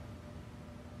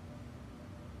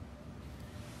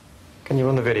 Can you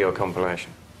run the video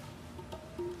compilation?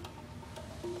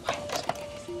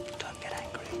 Don't get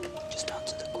angry. Just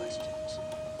answer the questions.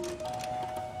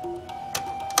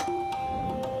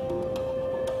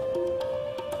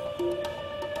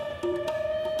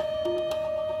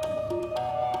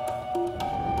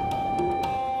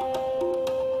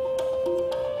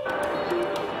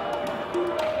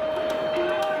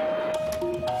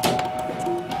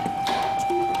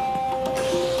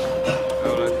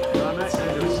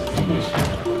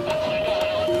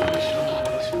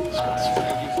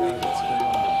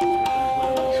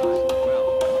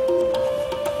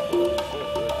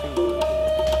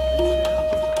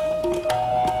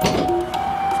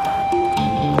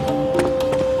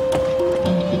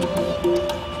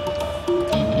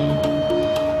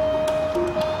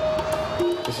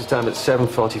 Stand at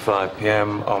 7:45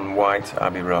 p.m. on White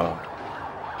Abbey Road.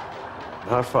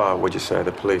 How far would you say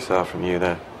the police are from you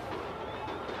there?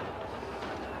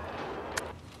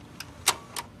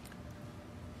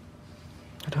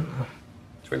 I don't know.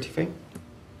 20 feet?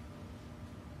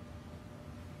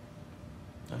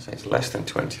 I'd say it's less than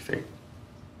 20 feet.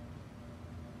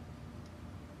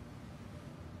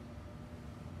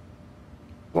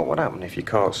 What would happen if you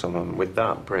caught someone with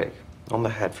that brick on the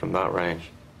head from that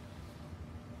range?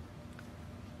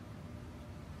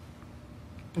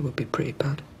 It would be pretty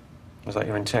bad. Was that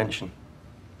your intention?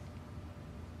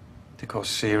 To cause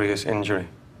serious injury?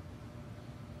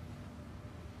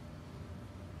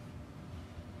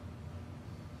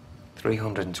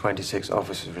 "326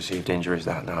 officers received injuries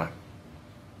that night.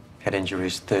 Head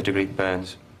injuries, third-degree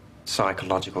burns,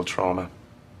 psychological trauma.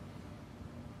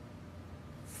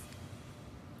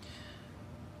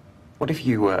 What if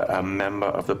you were a member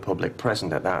of the public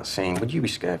present at that scene? Would you be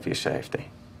scared for your safety?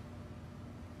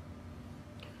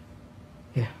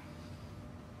 Yeah.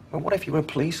 Well, what if you were a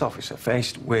police officer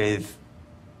faced with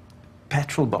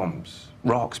petrol bombs,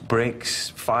 rocks,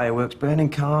 bricks, fireworks, burning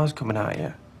cars coming at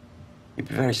you? You'd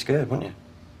be very scared, wouldn't you?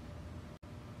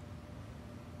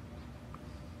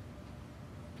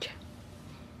 Yeah.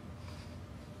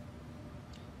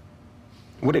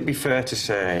 Would it be fair to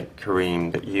say,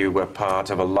 Karim, that you were part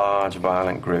of a large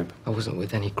violent group? I wasn't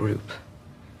with any group.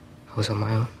 I was on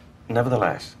my own.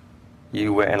 Nevertheless,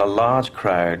 you were in a large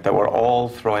crowd that were all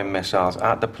throwing missiles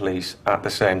at the police at the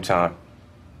same time.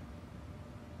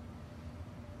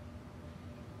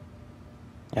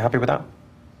 You happy with that?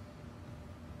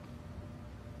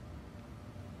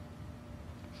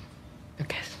 I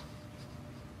guess.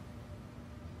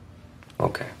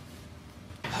 Okay.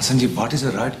 Hassanji, what is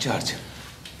a riot charge?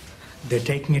 They're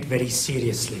taking it very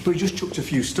seriously. But he just chucked a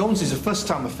few stones. He's a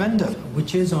first-time offender.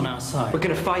 Which is on our side. We're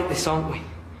going to fight this, aren't we?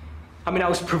 I mean, I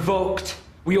was provoked.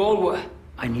 We all were.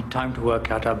 I need time to work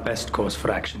out our best course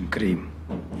for action, Karim.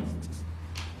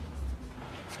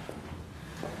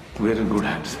 We're in good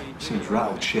hands. Seems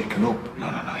rattled, shaken up. No,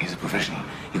 he's a professional.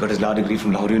 He got his law degree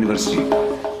from Lahore University.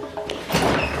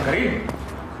 Karim!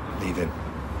 Leave him.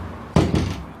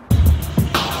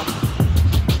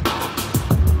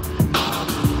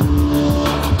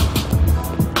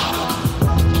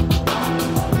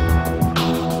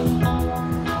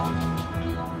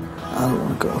 I don't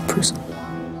want to go to prison.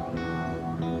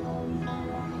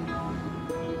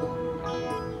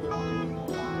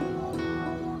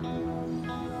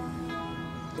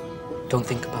 Don't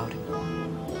think about it. I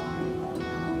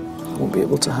won't be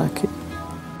able to hack it.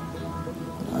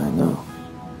 I know.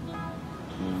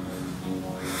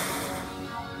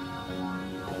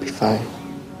 It'll be fine.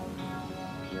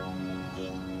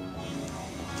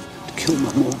 To kill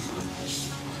my mom.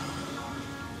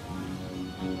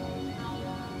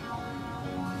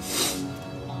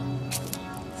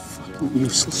 Fucking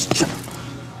useless chap.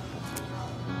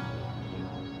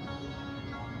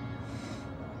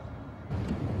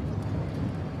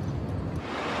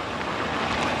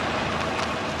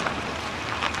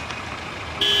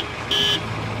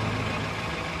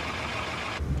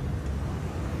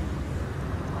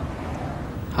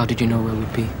 How did you know where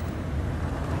we'd be?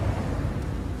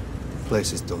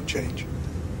 Places don't change.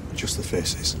 Just the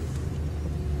faces.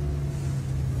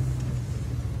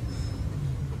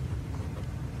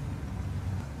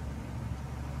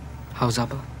 How's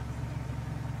Abba?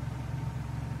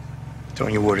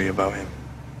 Don't you worry about him.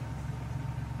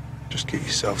 Just keep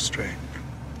yourself straight.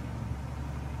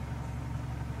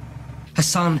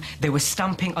 Hassan, they were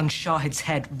stamping on Shahid's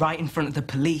head right in front of the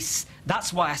police.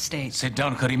 That's why I stayed. Sit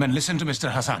down, Karim, and listen to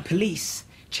Mr. Hassan. Police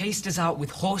chased us out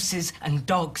with horses and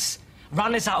dogs.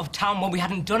 Ran us out of town when we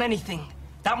hadn't done anything.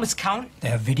 That must count. They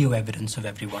have video evidence of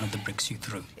every one of the bricks you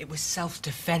threw. It was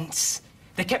self-defense.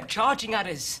 They kept charging at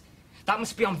us. That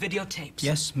must be on videotapes.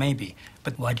 Yes, maybe.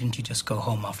 But why didn't you just go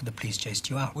home after the police chased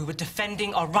you out? We were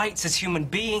defending our rights as human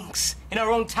beings in our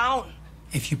own town.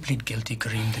 If you plead guilty,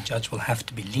 Karim, the judge will have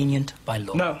to be lenient by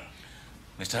law. No.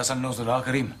 Mr. Hassan knows the law,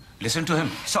 Karim. Listen to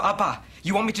him. So, Abba,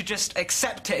 you want me to just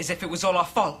accept it as if it was all our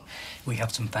fault? We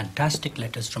have some fantastic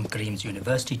letters from Karim's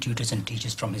university tutors and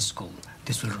teachers from his school.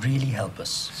 This will really help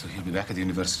us. So he'll be back at the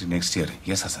university next year.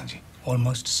 Yes, Hassanji?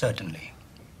 Almost certainly.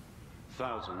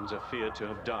 Thousands are feared to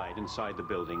have died inside the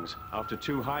buildings after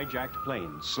two hijacked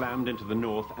planes slammed into the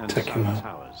north and south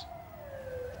towers.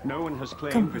 No one has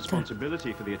claimed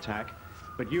responsibility for the attack,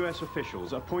 but US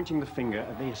officials are pointing the finger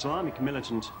at the Islamic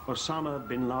militant Osama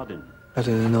bin Laden. How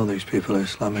do they know these people are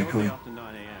Islamic? Where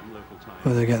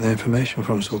do they get their information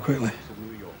from so quickly?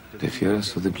 They fear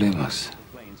us, so they blame us.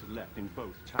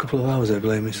 A couple of hours they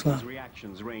blame Islam.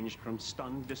 Reactions ranged from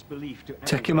stunned disbelief to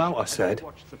Take him out, I said.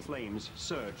 Watched the flames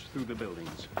surge through the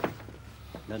buildings.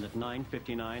 Then at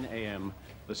 9:59 a.m.,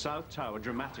 the South Tower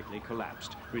dramatically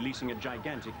collapsed, releasing a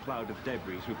gigantic cloud of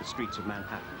debris through the streets of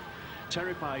Manhattan.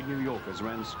 Terrified New Yorkers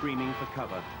ran screaming for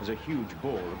cover as a huge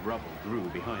ball of rubble grew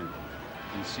behind them.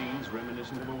 In scenes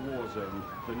reminiscent of a war zone,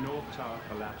 the North Tower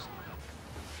collapsed.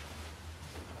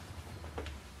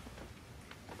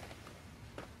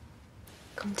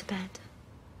 Come to bed.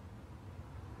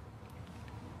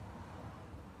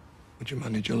 Would you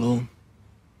manage alone?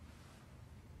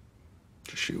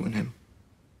 Just you and him.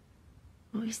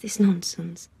 What is this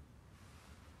nonsense?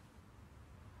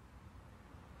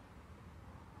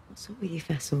 What's up with you,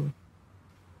 Faisal?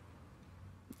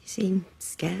 You seem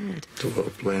scared. The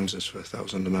world blames us for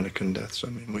 1,000 American deaths. I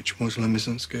mean, which Muslim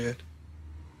isn't scared?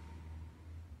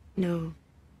 No.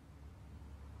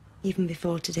 Even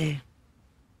before today.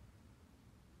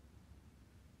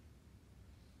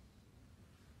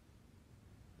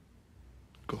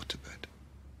 Go to bed.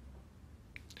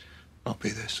 I'll be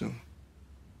there soon.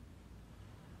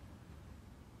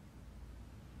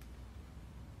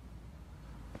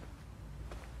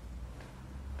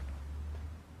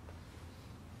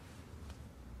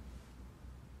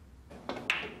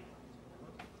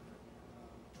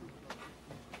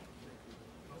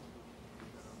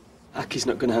 Aki's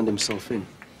not going to hand himself in.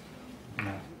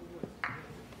 No.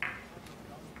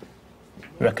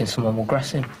 You reckon someone will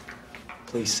grass him?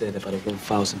 Police say they've had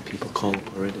 1,000 people call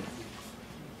up already.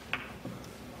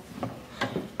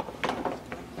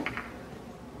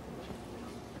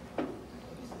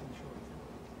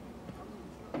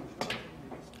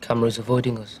 Camera's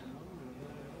avoiding us.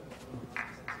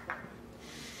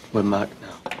 We're marked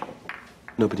now.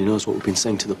 Nobody knows what we've been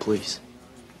saying to the police.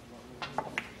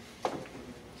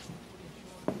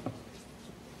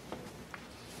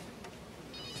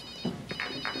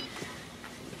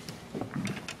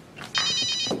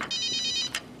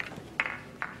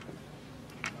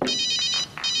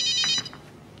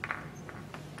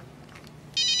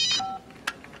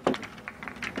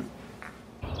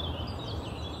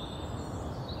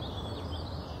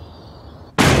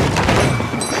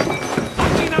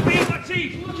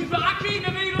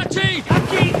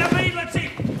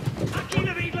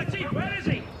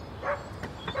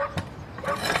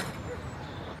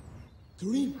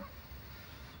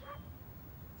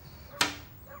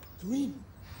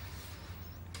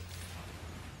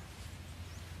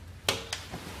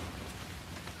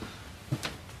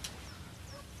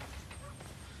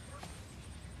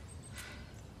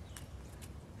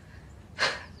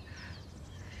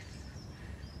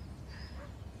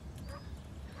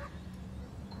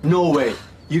 No way.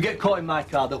 You get caught in my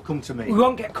car, they'll come to me. We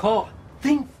won't get caught.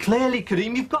 Think clearly,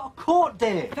 Karim. You've got a court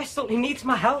date. Faisal, he needs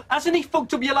my help. Hasn't he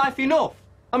fucked up your life enough?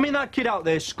 I mean, that kid out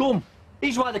there's scum.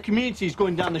 He's why the community's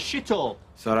going down the shithole.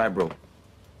 It's all right, bro.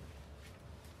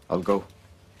 I'll go.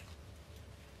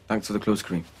 Thanks for the close,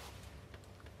 Karim.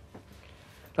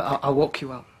 I'll walk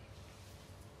you out.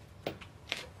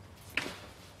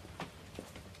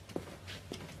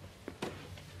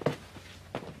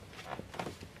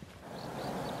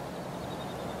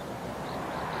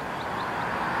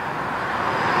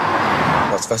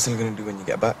 What's Vasil gonna do when you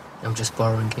get back? I'm just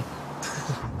borrowing it.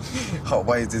 Oh,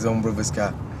 why is his own brother's car?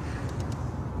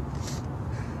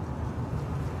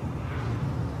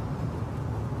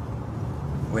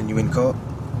 When you in court?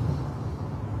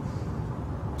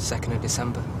 2nd of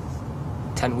December.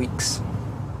 10 weeks.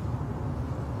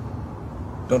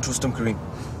 Don't trust them, Kareem.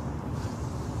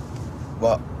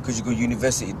 What? Because you go to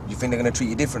university, you think they're gonna treat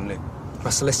you differently? My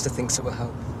solicitor thinks it will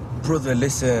help. Brother,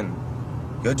 listen.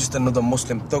 You're just another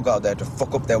Muslim thug out there to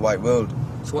fuck up their white world.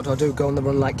 So what do? Go on the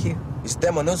run like you? It's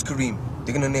them on us, Kareem.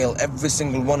 They're gonna nail every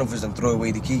single one of us and throw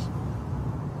away the key.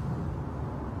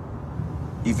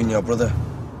 Even your brother.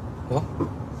 What?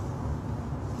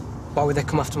 Why would they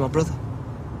come after my brother?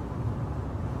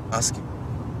 Ask him.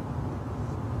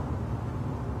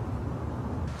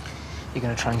 You're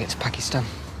gonna try and get to Pakistan?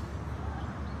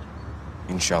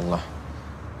 Inshallah.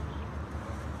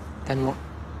 Then what?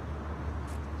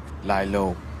 Lie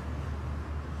low.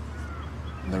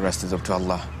 And the rest is up to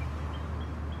Allah.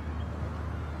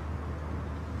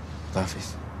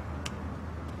 Hafiz.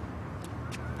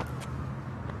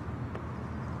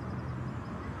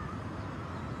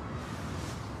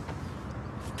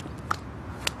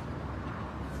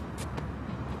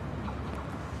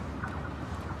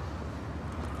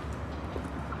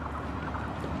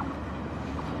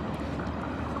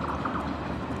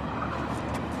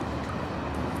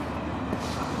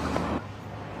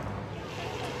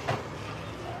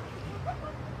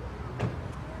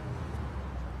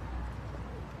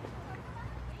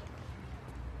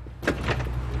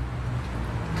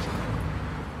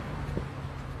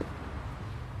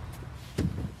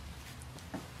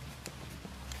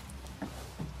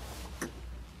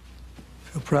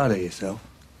 Feel proud of yourself?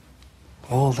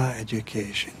 All that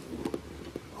education,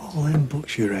 all them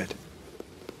books you read.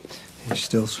 You're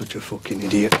still such a fucking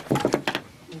idiot.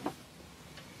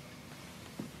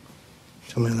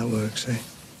 Tell me how that works, eh?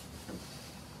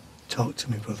 Talk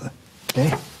to me, brother.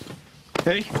 Eh?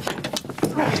 Hey?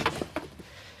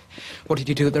 What did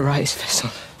you do at the riots, Faisal?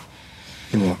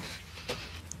 In what?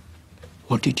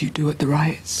 What did you do at the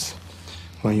riots?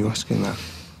 Why are you asking that?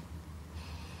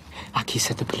 Aki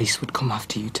said the police would come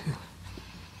after you too.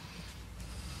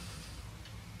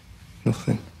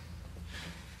 Nothing.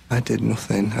 I did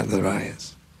nothing at the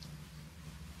riots.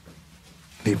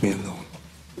 Leave me alone.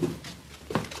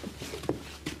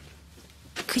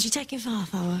 Could you take him for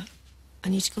half hour? I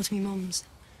need to go to my mum's.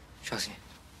 Shazzy,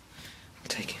 I'll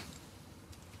take him.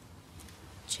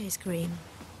 Cheers, Green.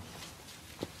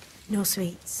 No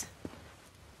sweets.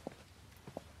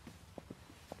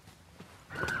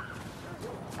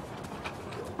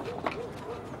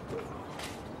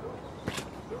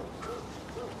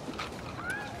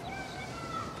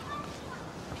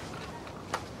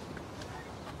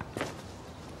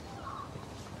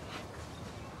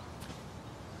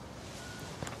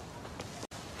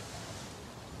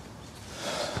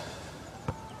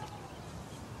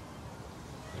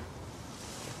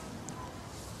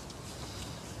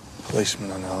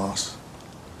 Policeman on a horse.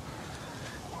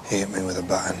 He hit me with a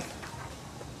baton.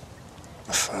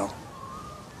 I fell.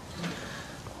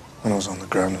 When I was on the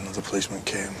ground, another policeman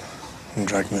came and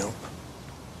dragged me up.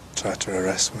 Tried to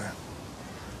arrest me.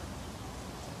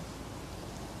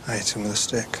 I hit him with a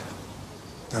stick.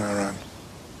 Then I ran.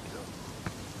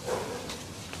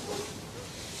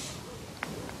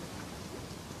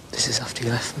 This is after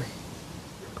you left me.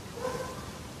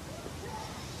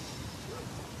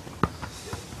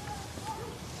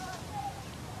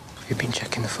 Have you been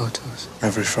checking the photos?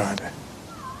 Every Friday.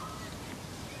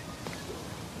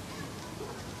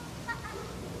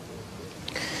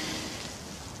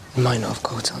 You might not have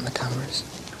caught it on the cameras.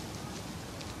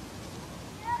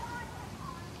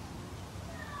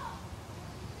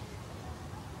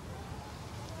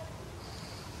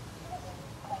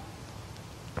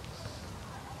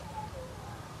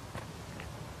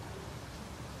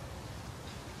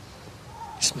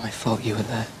 It's my fault you were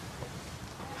there.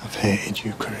 I've hated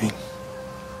you, Kareem.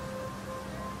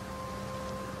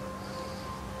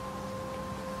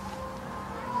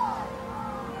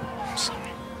 I'm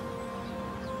sorry.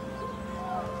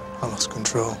 I lost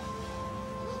control.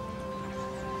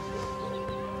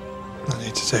 I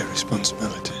need to take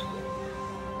responsibility.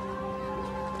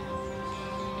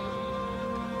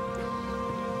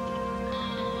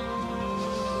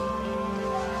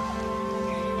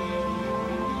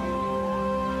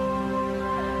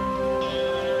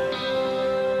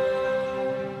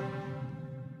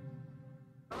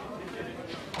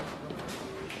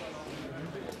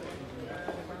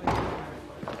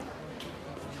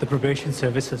 The probation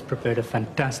service has prepared a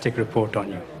fantastic report on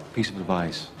you. Piece of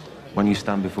advice. When you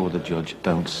stand before the judge,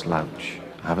 don't slouch.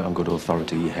 Have it on good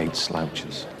authority, he hates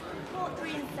slouchers.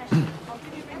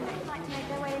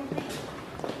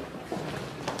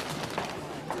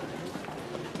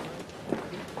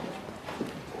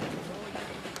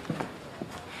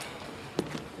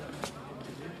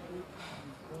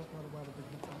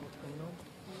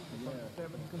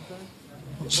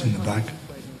 What's in the bag?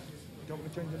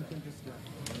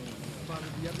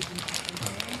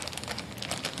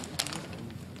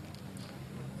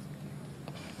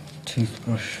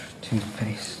 Toothbrush,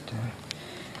 toothpaste,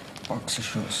 box of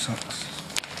short socks.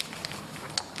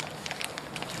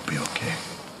 You'll be okay.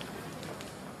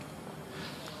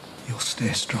 You'll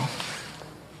stay strong.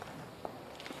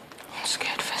 I'm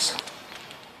scared, Vessel.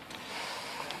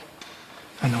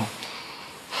 I know.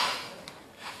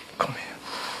 Come here.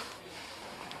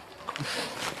 Come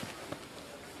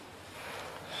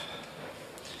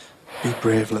here. Be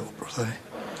brave, little brother.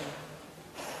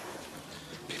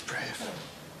 Be brave.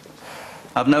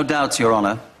 I've no doubts, Your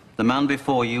Honour. The man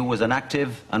before you was an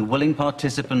active and willing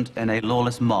participant in a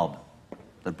lawless mob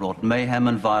that brought mayhem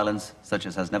and violence such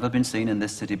as has never been seen in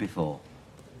this city before.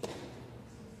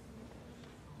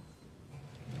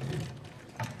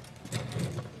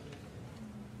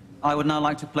 I would now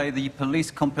like to play the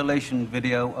police compilation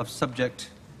video of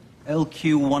subject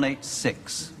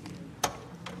LQ-186,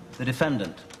 the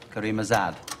defendant, Karim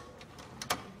Azad.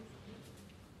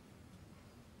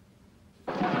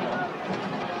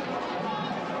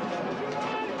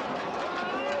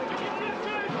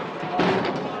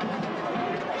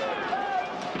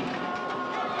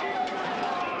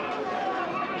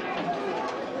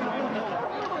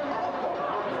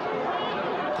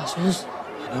 Biswas?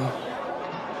 No.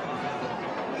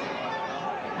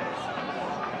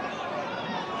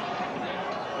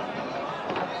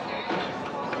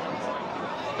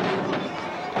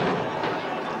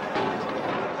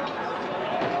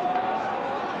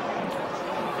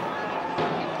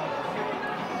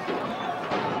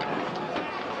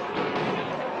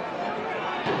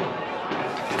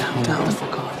 Calm down.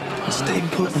 Fuck off. Stay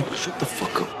put and shut the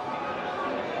fuck up.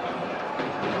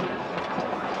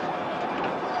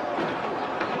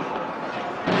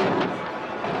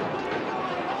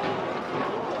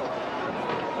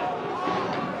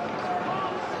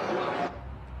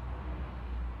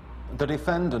 The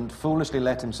defendant foolishly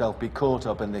let himself be caught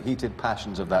up in the heated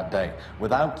passions of that day,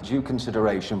 without due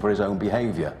consideration for his own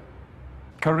behaviour.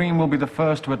 Karim will be the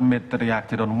first to admit that he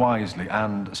acted unwisely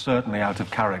and certainly out of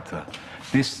character.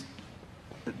 This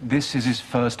is his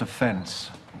first offence.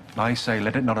 I say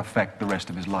let it not affect the rest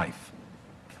of his life.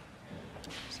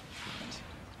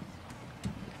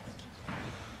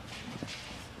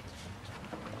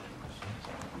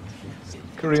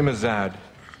 Karim Azad,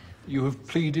 you have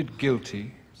pleaded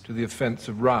guilty to the offence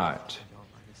of riot.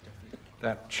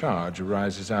 That charge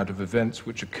arises out of events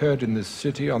which occurred in this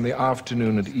city on the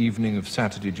afternoon and evening of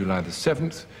Saturday, July the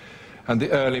 7th, and the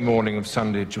early morning of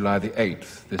Sunday, July the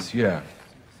 8th this year.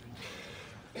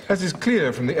 As is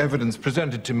clear from the evidence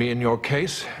presented to me in your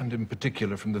case, and in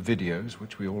particular from the videos,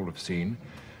 which we all have seen,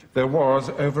 there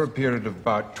was, over a period of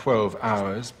about 12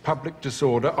 hours, public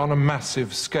disorder on a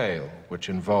massive scale, which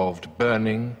involved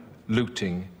burning,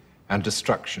 looting, and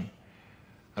destruction,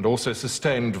 and also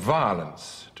sustained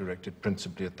violence directed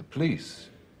principally at the police.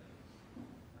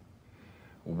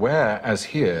 Whereas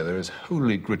here there is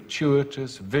wholly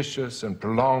gratuitous, vicious, and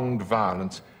prolonged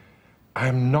violence, I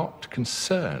am not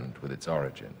concerned with its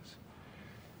origins.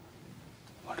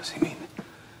 What does he mean?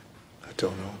 I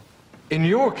don't know. In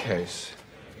your case,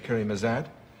 Karim Azad,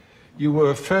 you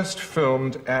were first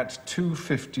filmed at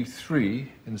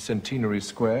 253 in Centenary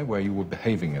Square, where you were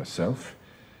behaving yourself.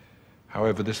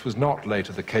 However, this was not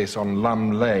later the case on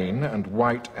Lum Lane and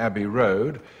White Abbey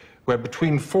Road, where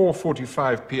between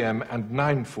 4:45 p.m. and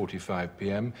 9:45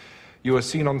 p.m. you were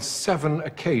seen on 7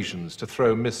 occasions to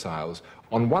throw missiles.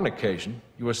 On one occasion,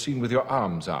 you were seen with your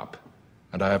arms up,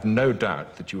 and I have no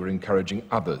doubt that you were encouraging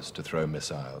others to throw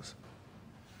missiles.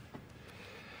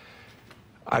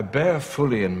 I bear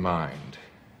fully in mind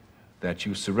that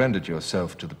you surrendered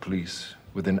yourself to the police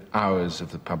within hours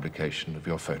of the publication of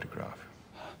your photograph.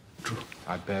 True.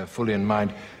 I bear fully in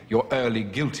mind your early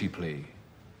guilty plea.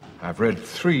 I've read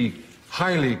 3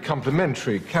 highly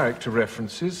complimentary character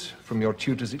references from your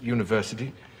tutors at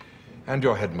university and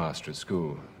your headmaster at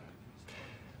school.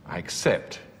 I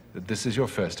accept that this is your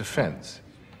first offence.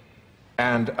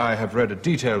 And I have read a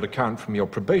detailed account from your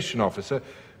probation officer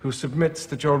who submits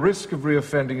that your risk of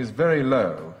reoffending is very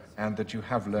low and that you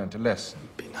have learnt a lesson.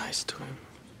 Be nice to him.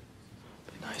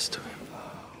 Be nice to him.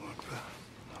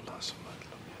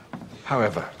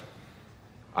 However,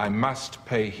 I must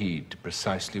pay heed to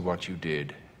precisely what you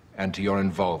did and to your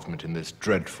involvement in this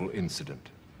dreadful incident.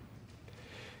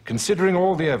 Considering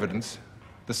all the evidence,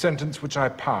 the sentence which I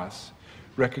pass,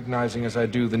 recognizing as I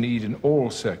do the need in all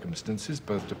circumstances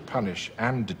both to punish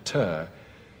and deter,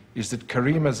 is that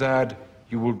Karim Azad,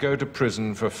 you will go to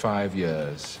prison for 5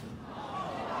 years.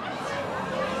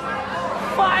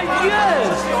 5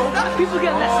 years! People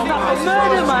get less than that for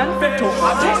murder, man!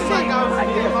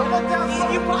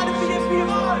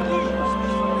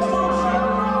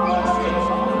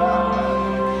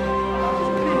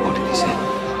 What did he say?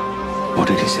 What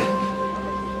did he say?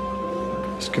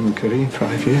 He's given Kareem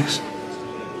 5 years.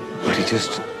 But he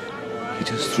just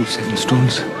threw 7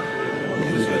 stones.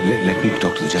 Let me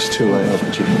talk to the judge. It's too late,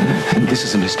 Bhatti. And this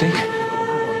is a mistake.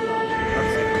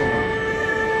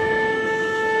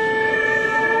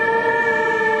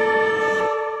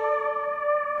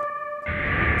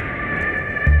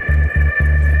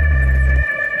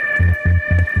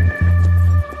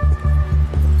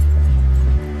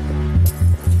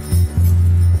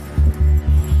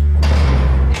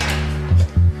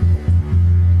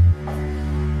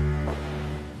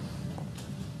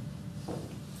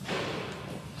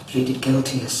 Pleaded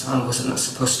guilty, Hassan. Wasn't that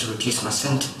supposed to reduce my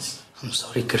sentence? I'm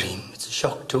sorry, Kareem. It's a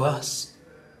shock to us.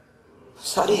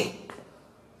 Sorry.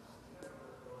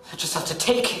 I just have to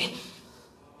take it.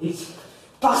 These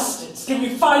bastards give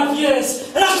me 5 years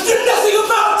and I can do nothing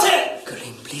about it!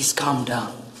 Kareem, please calm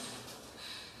down.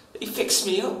 They fixed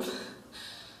me up.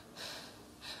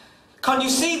 Can't you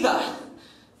see that?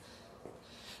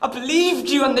 I believed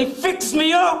you and they fixed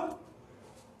me up!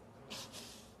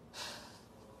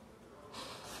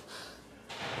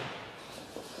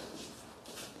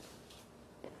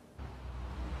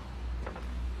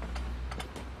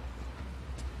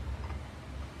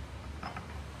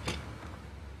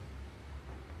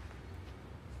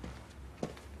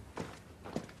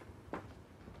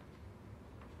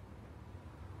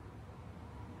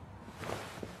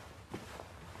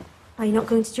 Are you not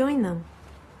going to join them?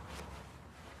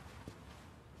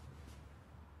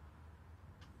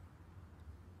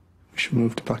 We should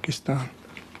move to Pakistan.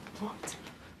 What?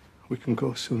 We can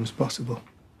go as soon as possible.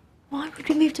 Why would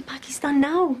we move to Pakistan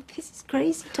now? This is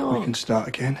crazy talk. We can start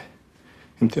again.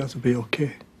 Imtiaz will be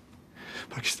okay.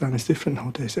 Pakistan is different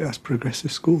nowadays. It has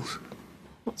progressive schools.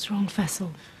 What's wrong,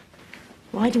 Faisal?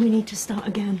 Why do we need to start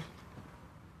again?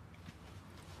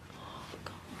 Oh,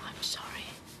 God, I'm sorry.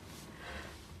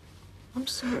 I'm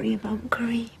sorry about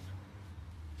Kareem.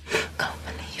 Can't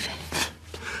believe it.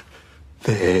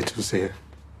 They hate us here.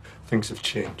 Things have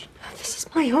changed. This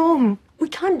is my home. We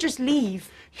can't just leave.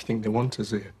 You think they want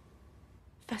us here?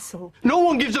 Faisal. No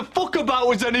one gives a fuck about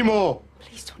us anymore!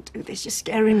 Please don't do this. You're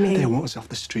scaring me. They want us off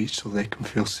the streets so they can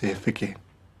feel safe again.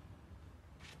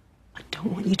 I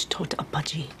don't want you to talk to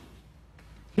Bhatti.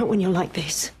 Not when you're like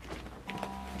this.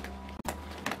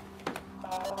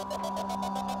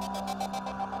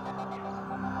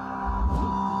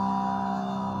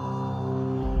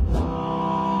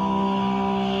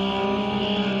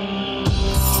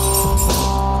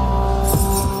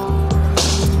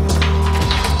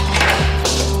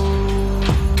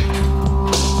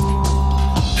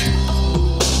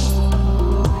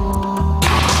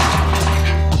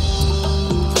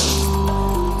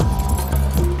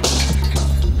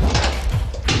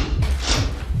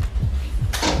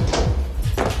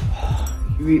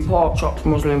 You eat pork chops,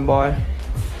 Muslim boy.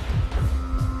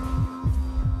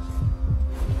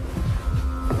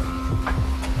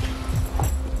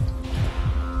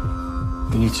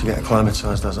 You need to get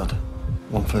acclimatised, Azad.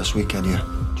 One first weekend here,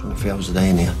 23 hours a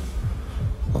day in here.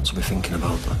 Not to be thinking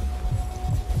about that.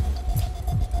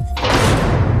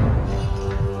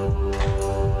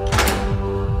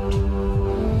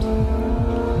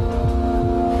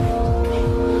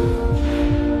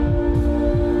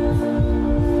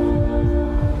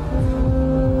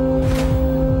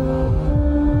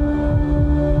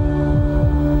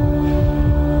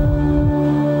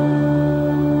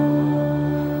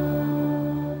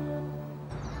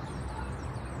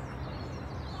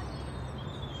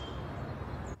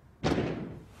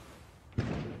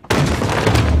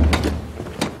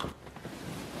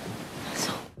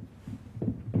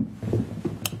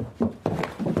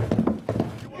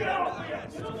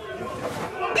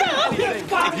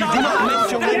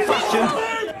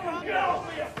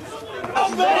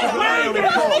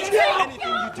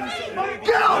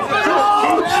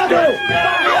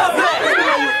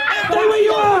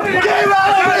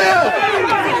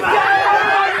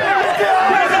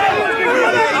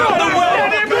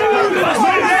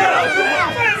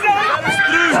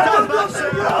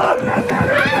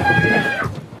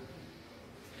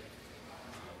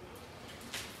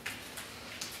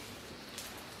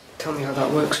 Tell me how that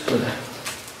works, brother.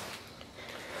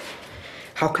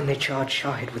 How can they charge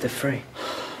Shahid with a free?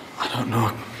 I don't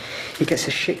know. He gets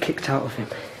the shit kicked out of him,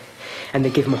 and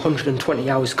they give him 120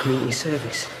 hours community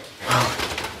service. Well,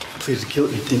 he pleaded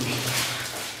guilty, didn't he?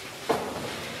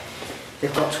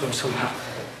 They've got to him somehow.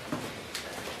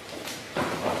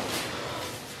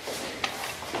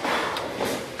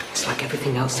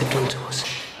 everything else they've done to us.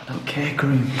 I don't care,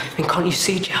 Kareem. And can't you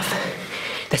see, Jav?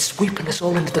 They're sweeping us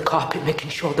all under the carpet,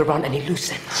 making sure there aren't any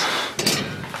loose ends.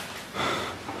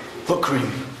 Look, Kareem,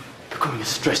 you're becoming a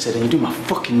stress head and you do my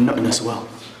fucking nutting as well.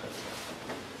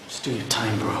 Just do your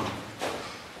time, bro.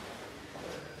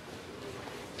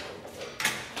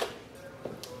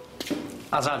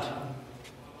 Azad.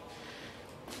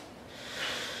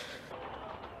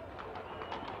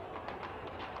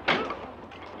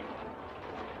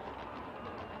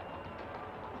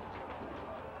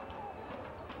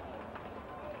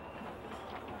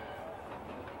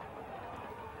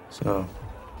 So,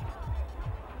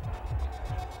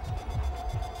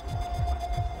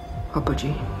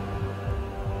 Abaji?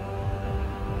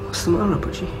 What's the matter,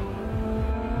 Abaji?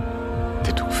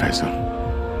 They took Faisal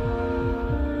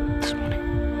this morning.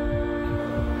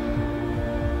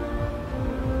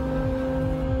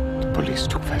 The police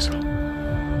took Faisal.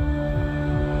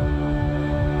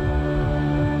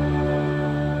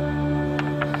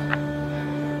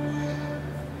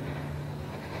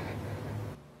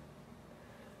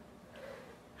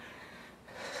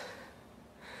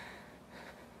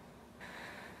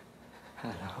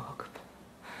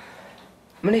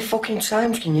 How many fucking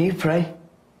times can you pray?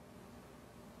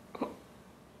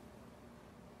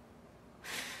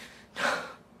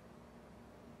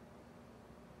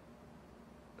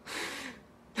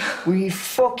 Will you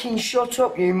fucking shut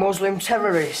up, you Muslim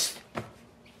terrorist?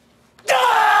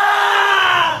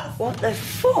 What the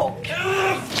fuck?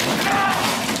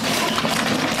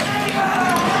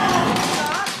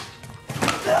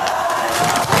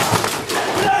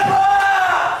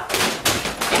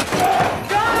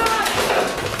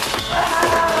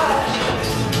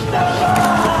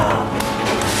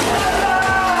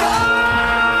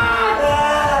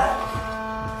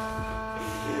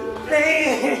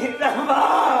 Come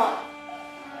on!